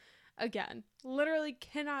people, again, literally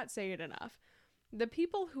cannot say it enough. The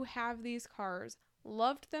people who have these cars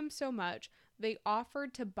loved them so much, they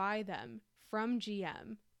offered to buy them from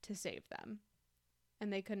GM to save them.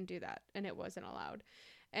 And they couldn't do that, and it wasn't allowed.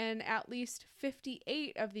 And at least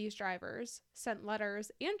 58 of these drivers sent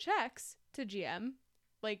letters and checks to GM,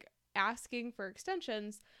 like asking for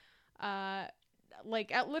extensions,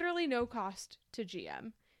 like at literally no cost to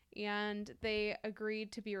GM. And they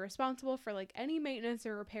agreed to be responsible for like any maintenance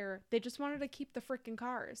or repair. They just wanted to keep the freaking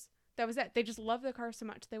cars. That was it. They just loved the cars so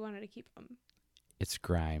much they wanted to keep them. It's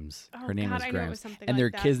Grimes. Oh, Her name God, is I know it Grimes. was something And like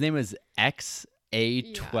their that. kid's name is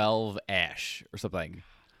XA12 Ash or something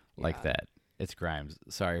like Yeah. that. It's Grimes.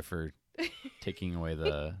 Sorry for taking away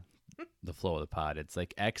the flow of the pod. It's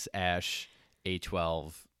like X Ash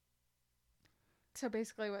A12. So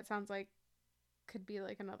basically what sounds like could be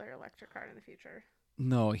like another electric car in the future.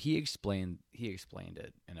 No, he explained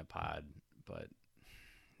it in a pod, but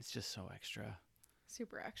it's just so extra.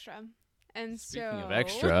 Super extra. And Speaking so of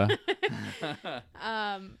extra,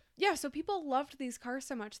 yeah, so people loved these cars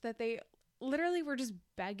so much that they literally were just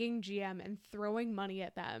begging GM and throwing money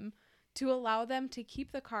at them to allow them to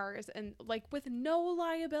keep the cars and like with no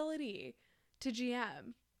liability to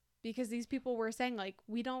GM, because these people were saying like,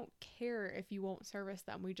 we don't care if you won't service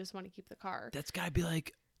them, we just want to keep the car. that's gotta be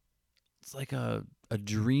like, it's like a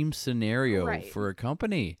dream scenario Right. for a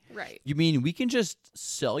company. Right. You mean we can just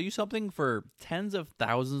sell you something for tens of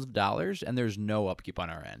thousands of dollars and there's no upkeep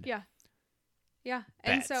on our end? Yeah. Yeah.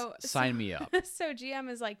 And Bet. so Sign me up. So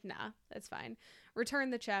GM is like, nah, that's fine.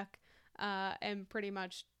 Return the check, and pretty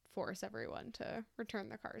much force everyone to return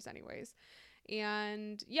the cars anyways.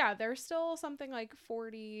 And yeah, there's still something like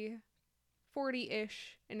 40-ish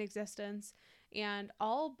in existence, and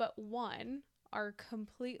all but one are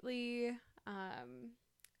completely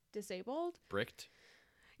disabled. Bricked?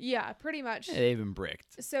 Yeah, pretty much. Yeah, they've been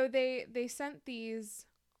bricked. So they sent these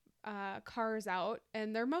cars out,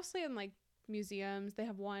 and they're mostly in like museums. They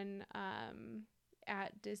have one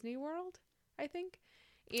at Disney World, I think.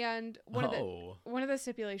 And one of the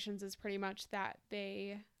stipulations is pretty much that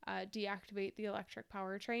they deactivate the electric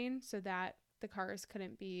powertrain so that the cars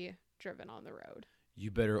couldn't be driven on the road. You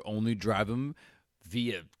better only drive them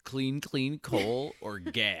via clean coal or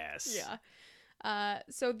gas. Yeah.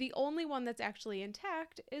 So the only one that's actually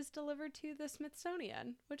intact is delivered to the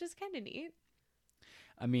Smithsonian, which is kind of neat.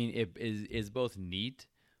 I mean, it is both neat,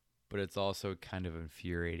 but it's also kind of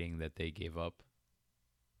infuriating that they gave up.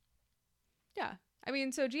 Yeah. I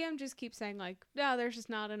mean, so GM just keeps saying like, no, there's just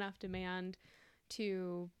not enough demand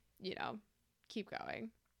to, keep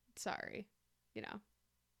going. Sorry.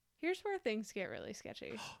 Here's where things get really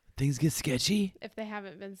sketchy. Things get sketchy? If they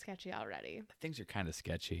haven't been sketchy already. Things are kind of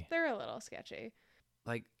sketchy. They're a little sketchy.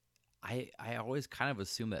 Like, I always kind of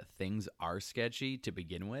assume that things are sketchy to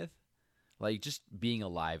begin with. Like, just being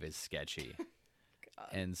alive is sketchy. God.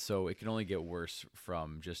 And so it can only get worse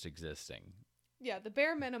from just existing. Yeah, the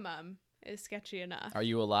bare minimum is sketchy enough. Are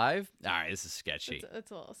you alive? All right, this is sketchy.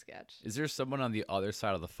 It's a little sketch. Is there someone on the other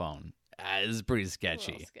side of the phone? This is pretty A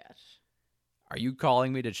sketchy. little sketch. Are you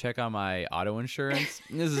calling me to check on my auto insurance?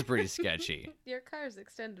 This is pretty sketchy. Your car's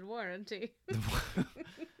extended warranty.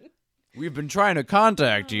 We've been trying to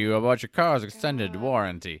contact you about your car's extended God.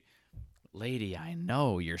 warranty. Lady, I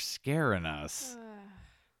know you're scaring us.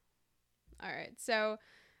 All right. So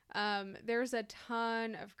there's a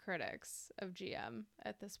ton of critics of GM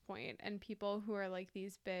at this point, and people who are like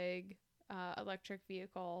these big electric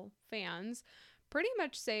vehicle fans pretty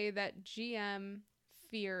much say that GM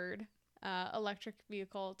feared electric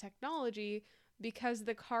vehicle technology because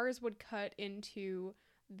the cars would cut into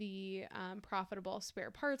the profitable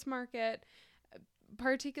spare parts market,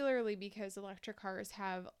 particularly because electric cars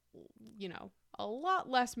have, a lot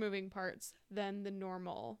less moving parts than the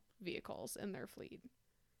normal vehicles in their fleet.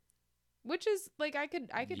 Which is like, I could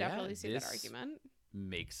Yeah, definitely see that this- argument.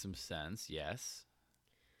 Makes some sense, yes.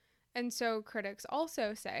 And so critics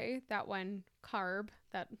also say that when CARB,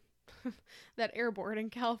 that that air board in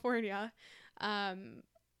California,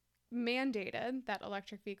 mandated that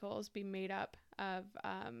electric vehicles be made up of,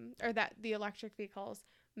 or that the electric vehicles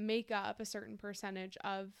make up a certain percentage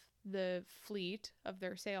of the fleet of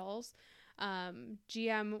their sales,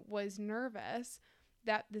 GM was nervous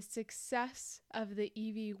that the success of the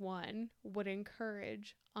EV1 would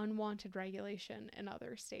encourage unwanted regulation in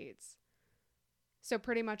other states. So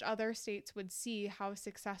pretty much other states would see how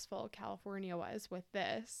successful California was with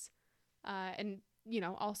this, and,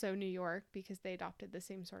 also New York, because they adopted the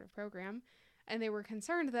same sort of program. And they were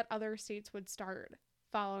concerned that other states would start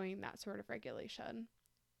following that sort of regulation,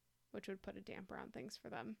 which would put a damper on things for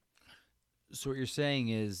them. So what you're saying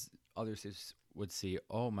is other states would see,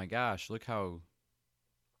 oh my gosh, look how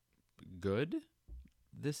good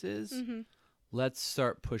this is. Mm-hmm. Let's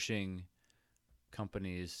start pushing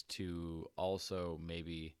companies to also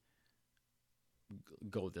maybe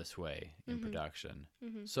go this way in Mhm. production.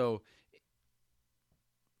 Mm-hmm. So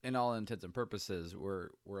in all intents and purposes, we're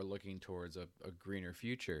looking towards a greener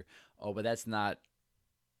future. Oh, but that's not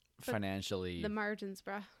But financially. The margins,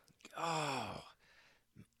 bruh. Oh,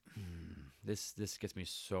 this gets me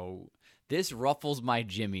so. This ruffles my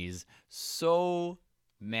jimmies so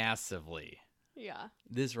massively. Yeah.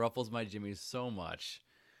 This ruffles my jimmies so much.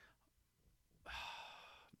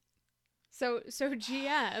 So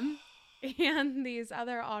GM and these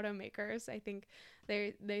other automakers, I think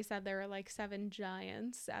they said there were like 7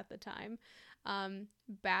 giants at the time,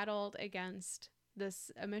 battled against this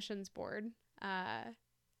emissions board,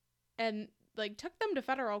 and like took them to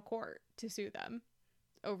federal court to sue them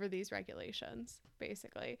over these regulations,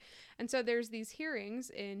 basically. And so there's these hearings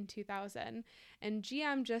in 2000, and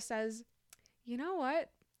GM just says, you know what?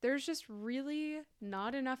 There's just really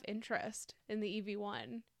not enough interest in the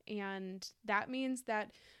EV1. And that means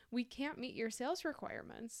that we can't meet your sales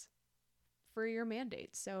requirements for your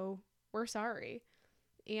mandates. So we're sorry.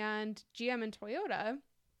 And GM and Toyota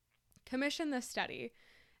commissioned this study.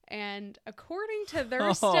 And according to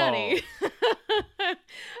their study,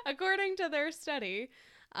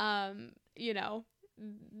 you know,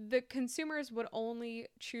 the consumers would only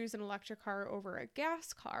choose an electric car over a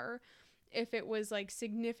gas car if it was like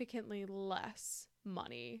significantly less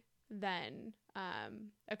money than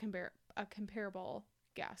a comparable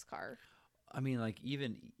gas car. I mean, like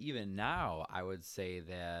even now, I would say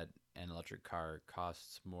that an electric car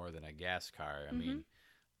costs more than a gas car. I mean,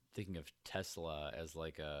 thinking of Tesla as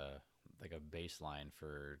like a baseline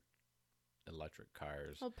for electric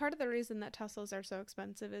cars. Well, part of the reason that Teslas are so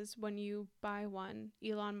expensive is when you buy one,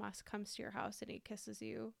 Elon Musk comes to your house and he kisses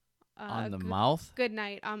you on the mouth? Good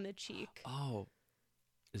night on the cheek. Oh,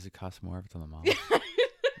 does it cost more if it's on the mouth?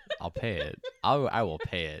 I'll pay it. I will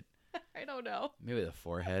pay it. I don't know. Maybe the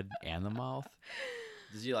forehead and the mouth.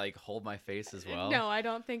 Does he like hold my face as well? No, I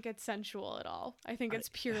don't think it's sensual at all. I think it's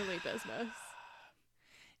purely business.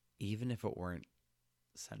 Even if it weren't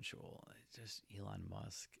sensual, it's just Elon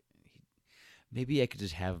Musk. Maybe I could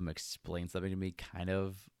just have him explain something to me, kind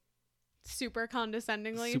of super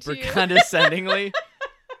condescendingly. Super to you. condescendingly.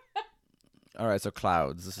 All right, so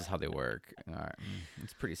clouds. This is how they work. All right,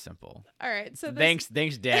 it's pretty simple. All right, so thanks,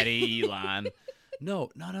 Daddy Elon. No.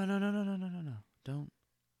 Don't.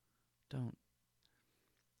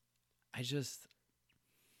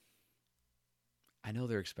 I know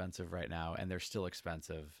they're expensive right now, and they're still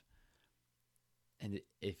expensive, and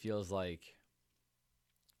it feels like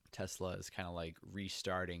Tesla is kind of like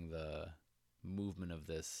restarting the movement of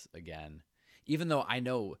this again. Even though I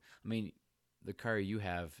mean, the car you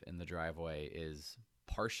have in the driveway is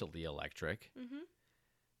partially electric. Mm-hmm.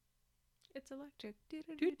 It's electric.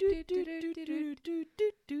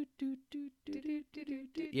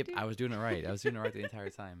 Yep, I was doing it right. I was doing it right the entire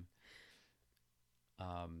time. I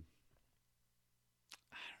don't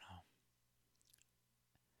know.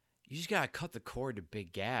 You just gotta cut the cord to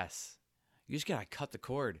big gas. You just gotta cut the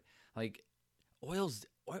cord. Like, oil.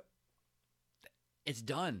 It's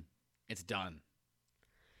done. It's done.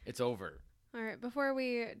 It's over. All right, before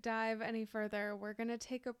we dive any further, we're going to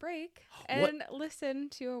take a break and listen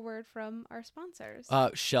to a word from our sponsors.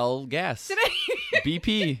 Shell gas. Today.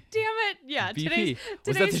 BP. Damn it. Yeah, BP. today's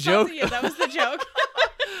Was that the joke? Yeah, that was the joke.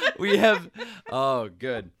 We have... Oh,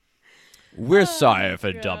 good. We're sorry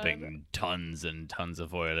for dumping tons and tons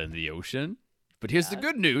of oil in the ocean. But here's the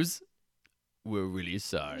good news. We're really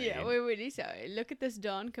sorry. Yeah, we're really sorry. Look at this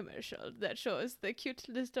Dawn commercial that shows the cute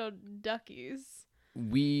little duckies.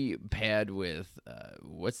 We paired with,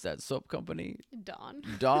 what's that soap company? Dawn.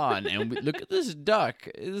 And look at this duck.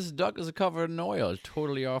 This duck is covered in oil. It's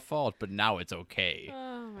totally our fault, but now it's okay.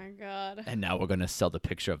 Oh, my God. And now we're going to sell the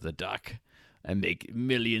picture of the duck and make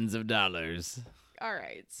millions of dollars. All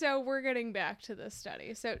right, so we're getting back to this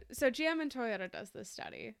study. So GM and Toyota does this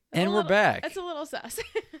study. And we're back. It's a little sus.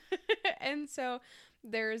 And so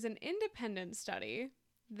there's an independent study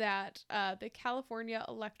that the California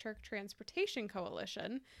Electric Transportation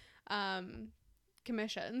Coalition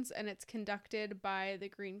commissions, and it's conducted by the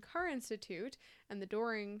Green Car Institute and the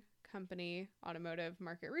Doring Company automotive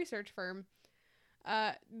market research firm.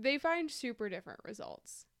 They find super different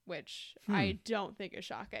results, which I don't think is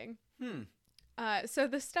shocking. So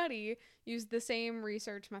the study used the same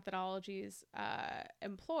research methodologies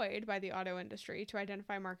employed by the auto industry to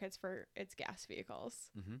identify markets for its gas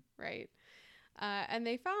vehicles, right? And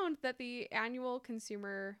they found that the annual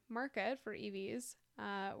consumer market for EVs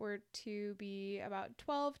were to be about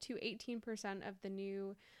 12 to 18% of the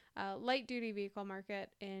new light-duty vehicle market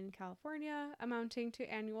in California, amounting to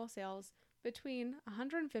annual sales between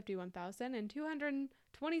 151,000 and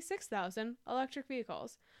 226,000 electric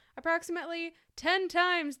vehicles, approximately 10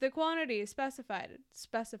 times the quantity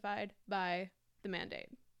specified by the mandate.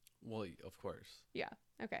 Well, of course. Yeah.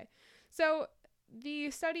 Okay. So the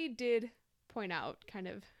study did point out, kind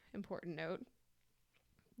of important note,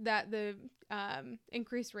 that the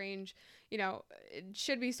increased range, it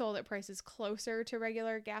should be sold at prices closer to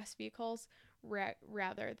regular gas vehicles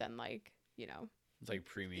rather than It's like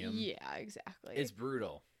premium. Yeah, exactly. It's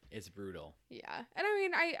brutal. It's brutal. Yeah. And I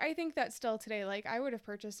mean, I think that still today, I would have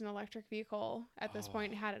purchased an electric vehicle at this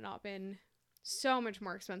point had it not been so much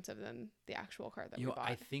more expensive than the actual car that we bought.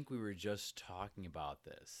 I think we were just talking about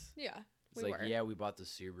this. Yeah. It's we bought the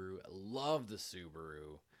Subaru. I love the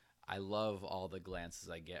Subaru. I love all the glances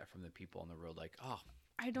I get from the people on the road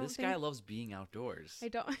this guy loves being outdoors. I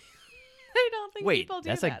don't I don't think people do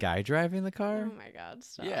that. Wait, that's a guy driving the car? Oh my God,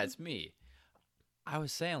 stop. Yeah, it's me. I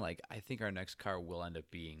was saying, I think our next car will end up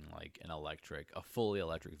being a fully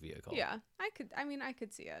electric vehicle. Yeah, I could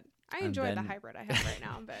see it. I enjoy the hybrid I have right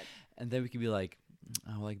now, but. And then we could be like,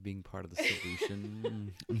 I like being part of the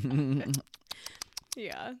solution.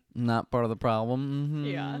 Yeah. Not part of the problem.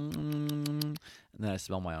 Yeah. And then I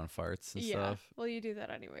smell my own farts and stuff. Well, you do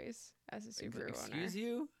that anyways as a Subaru owner. Excuse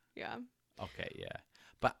you? Yeah. Okay, yeah.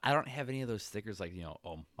 But I don't have any of those stickers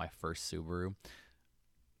my first Subaru.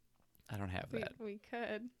 I don't have that. We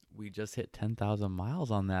could. We just hit 10,000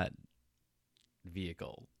 miles on that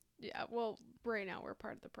vehicle. Yeah, well, right now we're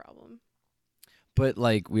part of the problem. But,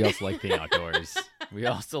 we also like being outdoors. We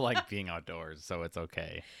also like being outdoors, so it's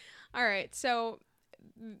okay. All right, so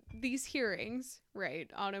these hearings,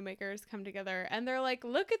 right, automakers come together, and they're like,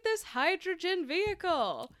 look at this hydrogen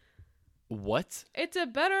vehicle. What? It's a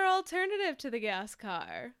better alternative to the gas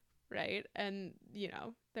car, right? And,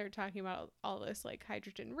 they're talking about all this,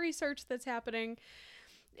 hydrogen research that's happening.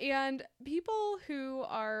 And people who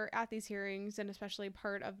are at these hearings, and especially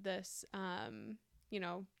part of this, the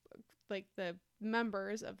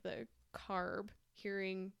members of the CARB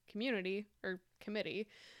hearing community or committee,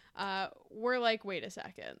 were like, wait a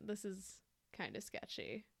second, this is kind of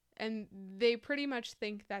sketchy. And they pretty much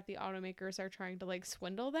think that the automakers are trying to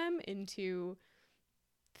swindle them into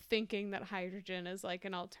thinking that hydrogen is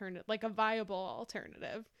an alternative, a viable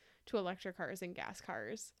alternative to electric cars and gas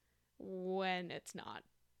cars, when it's not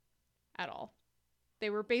at all. They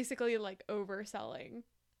were basically overselling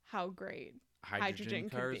how great hydrogen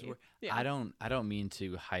cars could be. were. Yeah. I don't mean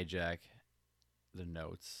to hijack the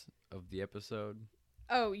notes of the episode.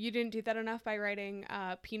 Oh, you didn't do that enough by writing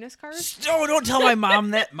penis cars? No, don't tell my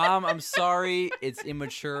mom that. Mom, I'm sorry. It's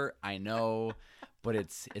immature. I know, but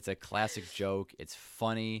it's a classic joke. It's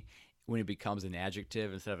funny when it becomes an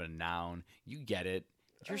adjective instead of a noun. You get it.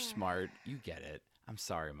 You're smart. You get it. I'm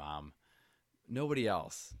sorry, Mom. Nobody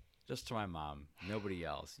else. Just to my mom. Nobody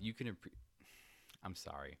else. You can. I'm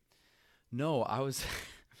sorry. No, I was.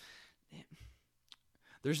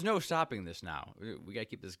 There's no stopping this now. We gotta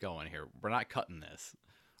keep this going here. We're not cutting this.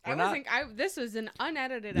 This was an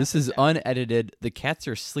unedited. This episode. is unedited. The cats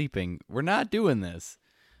are sleeping. We're not doing this.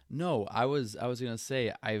 No, I was gonna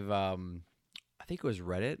say I think it was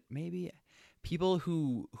Reddit maybe. People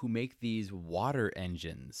who make these water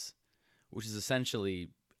engines, which is essentially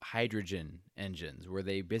hydrogen engines, where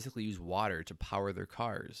they basically use water to power their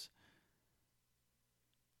cars.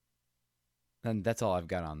 And that's all I've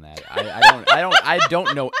got on that. I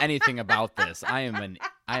don't know anything about this. I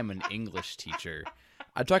am an English teacher.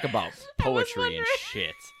 I talk about poetry and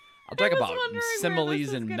shit. I'll talk about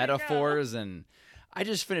similes and metaphors, and I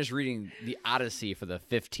just finished reading The Odyssey for the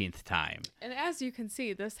 15th time. And as you can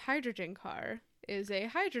see, this hydrogen car is a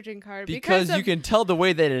hydrogen car because you can tell the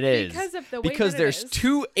way that it is. Because of the way because that there's it is.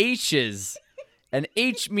 two H's, and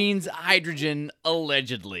H means hydrogen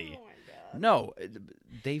allegedly. Oh my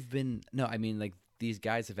God. No, I mean these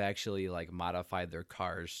guys have actually modified their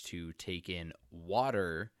cars to take in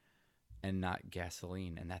water and not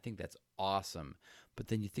gasoline, and I think that's awesome. But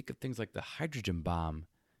then you think of things like the hydrogen bomb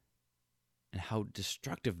and how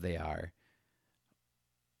destructive they are.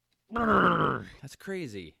 That's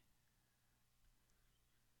crazy.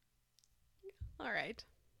 All right.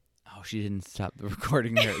 Oh, she didn't stop the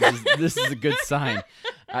recording there. This is a good sign.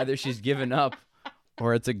 Either she's given up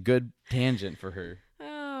or it's a good tangent for her.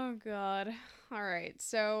 Oh, God. All right.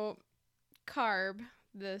 So, CARB,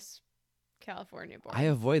 this California born. I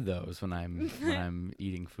avoid those when I'm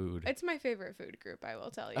eating food. It's my favorite food group, I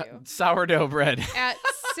will tell you. Sourdough bread. At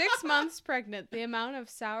 6 months pregnant, the amount of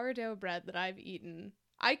sourdough bread that I've eaten,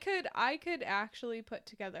 I could actually put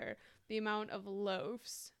together the amount of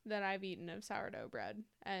loaves that I've eaten of sourdough bread,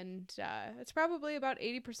 and it's probably about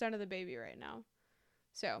 80% of the baby right now.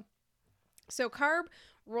 So CARB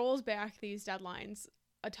rolls back these deadlines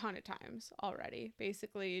a ton of times already,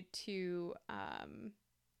 basically to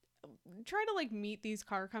try to like meet these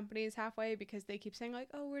car companies halfway, because they keep saying like,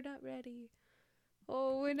 oh, we're not ready.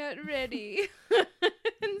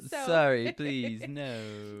 And so, Sorry, please,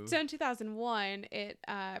 no. So in 2001, it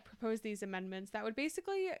proposed these amendments that would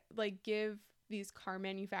basically like give these car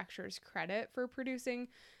manufacturers credit for producing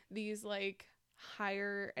these like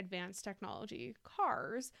higher advanced technology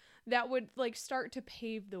cars that would like start to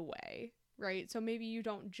pave the way, right? So maybe you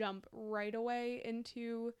don't jump right away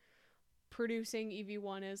into producing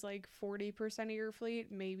EV1 as like 40% of your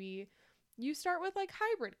fleet. Maybe you start with like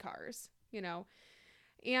hybrid cars, you know?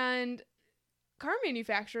 And car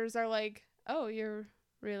manufacturers are like, oh, you're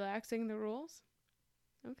relaxing the rules?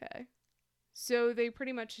 Okay. So they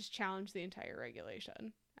pretty much just challenge the entire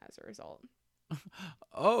regulation as a result.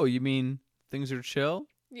 Oh, you mean things are chill?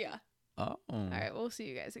 Yeah. Oh. All right, we'll see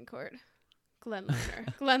you guys in court. Glenn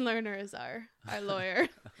Lerner. Glenn Lerner is our lawyer.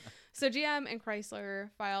 So GM and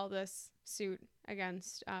Chrysler filed this suit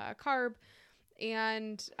against CARB,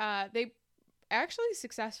 and they actually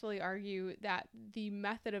successfully argue that the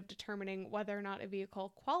method of determining whether or not a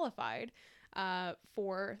vehicle qualified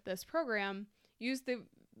for this program used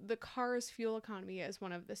the car's fuel economy as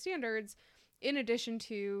one of the standards, in addition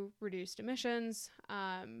to reduced emissions.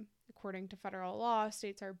 According to federal law,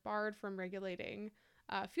 states are barred from regulating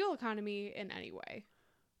fuel economy in any way.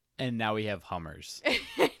 And now we have Hummers.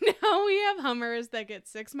 Now we have Hummers that get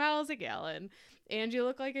 6 miles a gallon, and you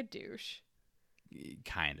look like a douche.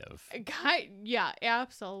 Kind of. Yeah,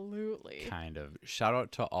 absolutely. Kind of. Shout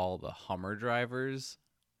out to all the Hummer drivers.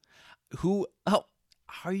 How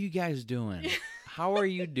are you guys doing? How are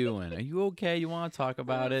you doing? Are you okay? You want to talk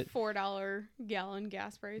about it? $4 gallon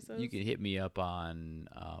gas prices. You can hit me up on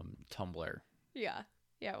Tumblr. Yeah.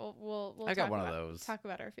 We'll I got one of those. Talk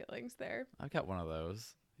about our feelings there. I've got one of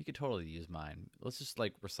those. You could totally use mine. Let's just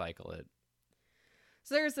like recycle it.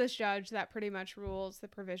 So there's this judge that pretty much rules the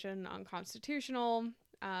provision unconstitutional,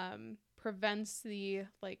 prevents the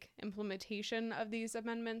like implementation of these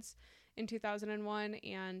amendments in 2001,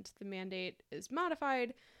 and the mandate is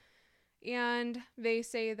modified. And they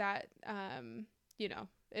say that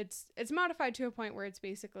it's modified to a point where it's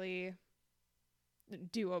basically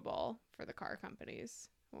doable for the car companies.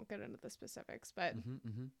 I won't get into the specifics, but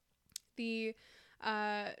the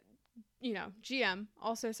GM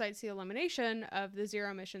also cites the elimination of the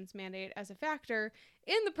zero emissions mandate as a factor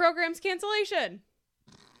in the program's cancellation.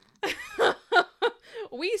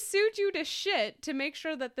 We sued you to shit to make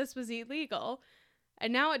sure that this was illegal,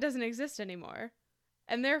 and now it doesn't exist anymore.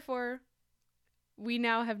 And therefore, we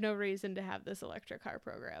now have no reason to have this electric car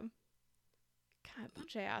program. God,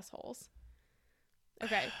 bunch of assholes.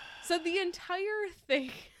 Okay, so the entire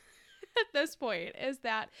thing at this point is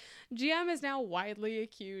that GM is now widely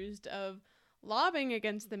accused of lobbying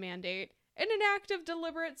against the mandate in an act of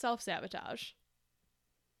deliberate self-sabotage.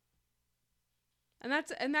 And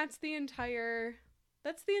that's the entire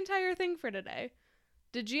thing for today.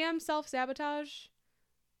 Did GM self-sabotage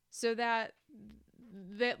so that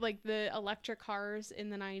like the electric cars in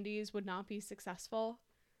the 90s would not be successful?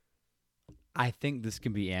 I think this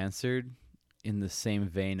can be answered in the same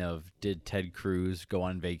vein of, did Ted Cruz go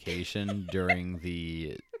on vacation during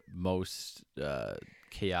the most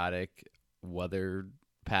chaotic weather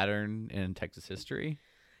pattern in Texas history?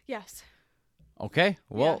 Yes. Okay,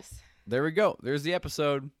 well, yes. There we go. There's the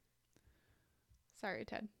episode. Sorry,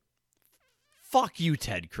 Ted. Fuck you,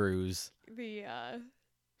 Ted Cruz.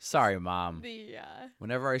 Sorry, Mom.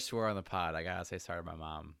 Whenever I swear on the pod, I gotta say sorry to my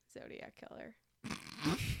mom. Zodiac killer.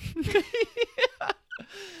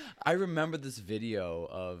 I remember this video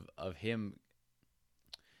of him.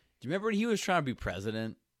 Do you remember when he was trying to be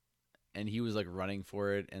president and he was like running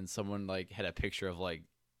for it, and someone like had a picture of like,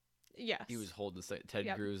 yes, he was holding Ted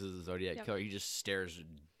Yep. Cruz as a Zodiac killer. He just stares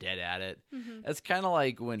dead at it. Mm-hmm. That's kind of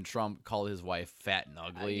like when Trump called his wife fat and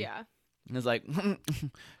ugly. Yeah. And it's like,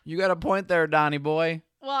 you got a point there, Donnie boy.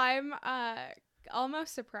 Well, I'm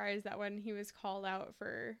almost surprised that when he was called out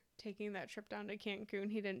for taking that trip down to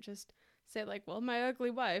Cancun, he didn't just say like, well, my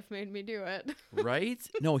ugly wife made me do it. Right?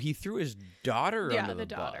 No, he threw his daughter Yeah, under the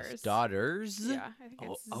daughters. bus. Daughters? Yeah, I think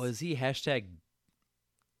it's Oh, is he hashtag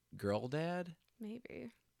girl dad?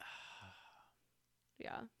 maybe.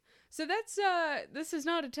 Yeah. So that's this is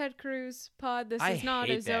not a Ted Cruz pod. This I is not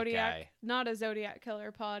a hate that Zodiac, guy. not a Zodiac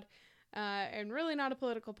killer pod, and really not a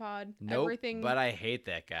political pod. Nope, but I hate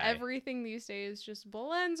that guy. Everything these days just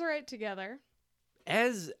blends right together.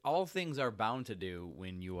 As all things are bound to do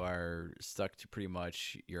when you are stuck to pretty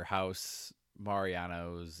much your house,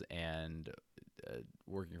 Mariano's, and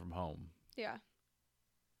working from home. Yeah.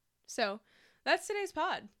 So that's today's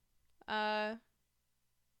pod. I'm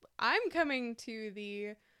coming to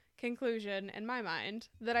the conclusion in my mind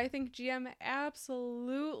that I think GM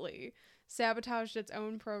absolutely sabotaged its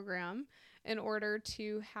own program in order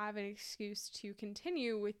to have an excuse to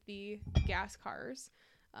continue with the gas cars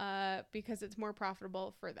because it's more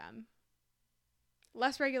profitable for them.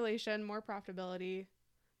 Less regulation, more profitability,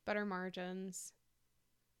 better margins.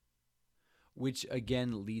 Which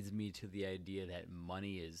again leads me to the idea that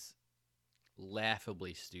money is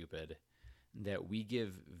laughably stupid, that we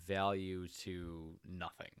give value to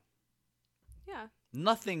nothing. Yeah.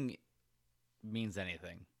 Nothing means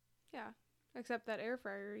anything. Yeah. Except that air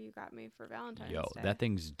fryer you got me for Valentine's Yo, Day. that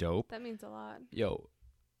thing's dope. That means a lot. Yo,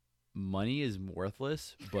 money is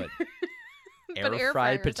worthless, but But air air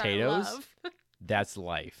fried fryers I potatoes, love. that's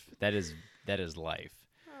life. That is life.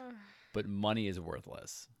 But money is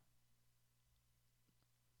worthless.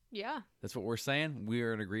 Yeah. That's what we're saying.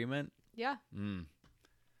 We're in agreement. Yeah. Mm.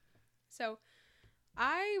 So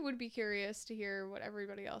I would be curious to hear what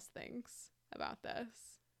everybody else thinks about this.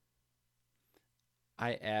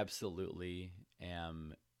 I absolutely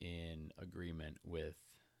am in agreement with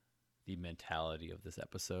the mentality of this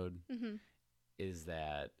episode. Mm-hmm. Is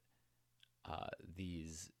that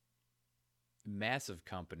these massive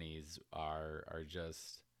companies are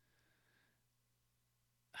just,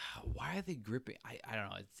 why are they gripping? I don't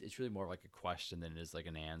know. It's really more like a question than it is like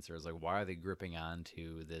an answer. It's like, why are they gripping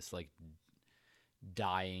onto this like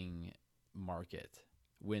dying market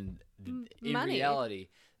when in money. reality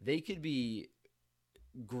they could be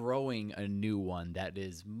growing a new one that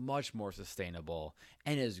is much more sustainable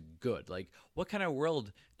and is good. Like, what kind of world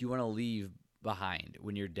do you want to leave behind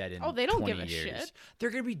when you're dead in 20 years? Oh, they don't give a shit. They're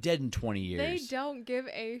going to be dead in 20 years. They don't give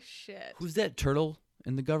a shit. Who's that turtle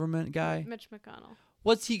in the government guy? Mitch McConnell.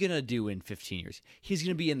 What's he going to do in 15 years? He's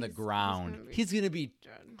going to be in the ground. He's going to be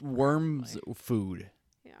worms food.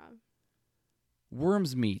 Yeah.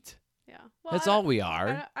 Worms meat. Yeah. Well, That's all we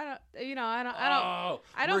are. I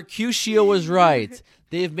don't. Mercutio was right.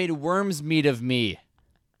 They have made worms meat of me.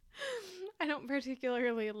 I don't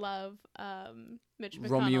particularly love Mitch McConnell.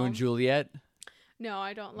 Romeo and Juliet. No,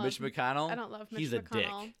 I don't love Mitch McConnell. I don't love Mitch He's a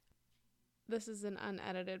McConnell. dick. This is an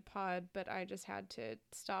unedited pod, but I just had to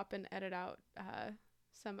stop and edit out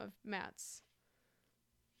some of Matt's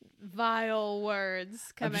vile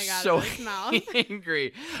words coming out of his mouth.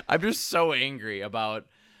 Angry. I'm just so angry about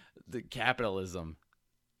the capitalism.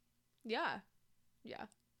 Yeah. Yeah.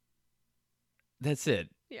 That's it.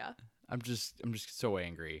 Yeah. I'm just so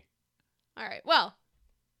angry. All right. Well.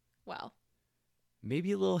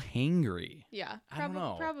 Maybe a little hangry. Yeah. I don't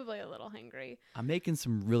know. Probably a little hangry. I'm making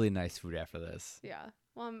some really nice food after this. Yeah.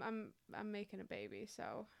 Well, I'm making a baby,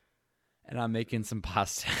 so. And I'm making some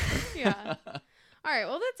pasta. Yeah. All right.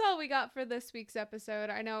 Well, that's all we got for this week's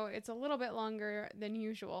episode. I know it's a little bit longer than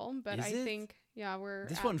usual, but Is I it? think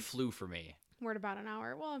This one flew for me. we're at about an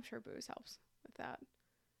hour. Well, I'm sure booze helps with that.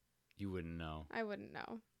 You wouldn't know. I wouldn't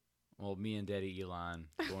know. Well, me and Daddy Elon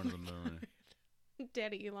going to the moon.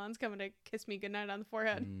 Daddy Elon's coming to kiss me goodnight on the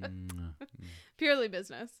forehead. Mm. Purely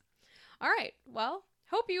business. All right. Well,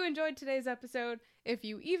 hope you enjoyed today's episode. If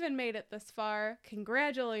you even made it this far,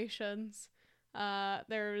 congratulations.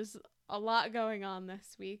 There's a lot going on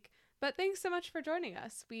this week. But thanks so much for joining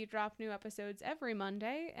us. We drop new episodes every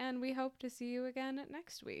Monday, and we hope to see you again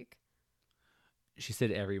next week. She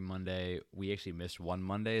said every Monday. We actually missed one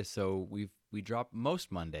Monday, so we drop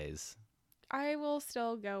most Mondays. I will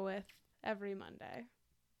still go with every Monday.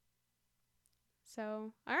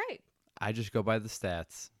 So, all right. I just go by the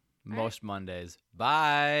stats. All Most Mondays.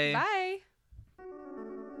 Bye. Bye.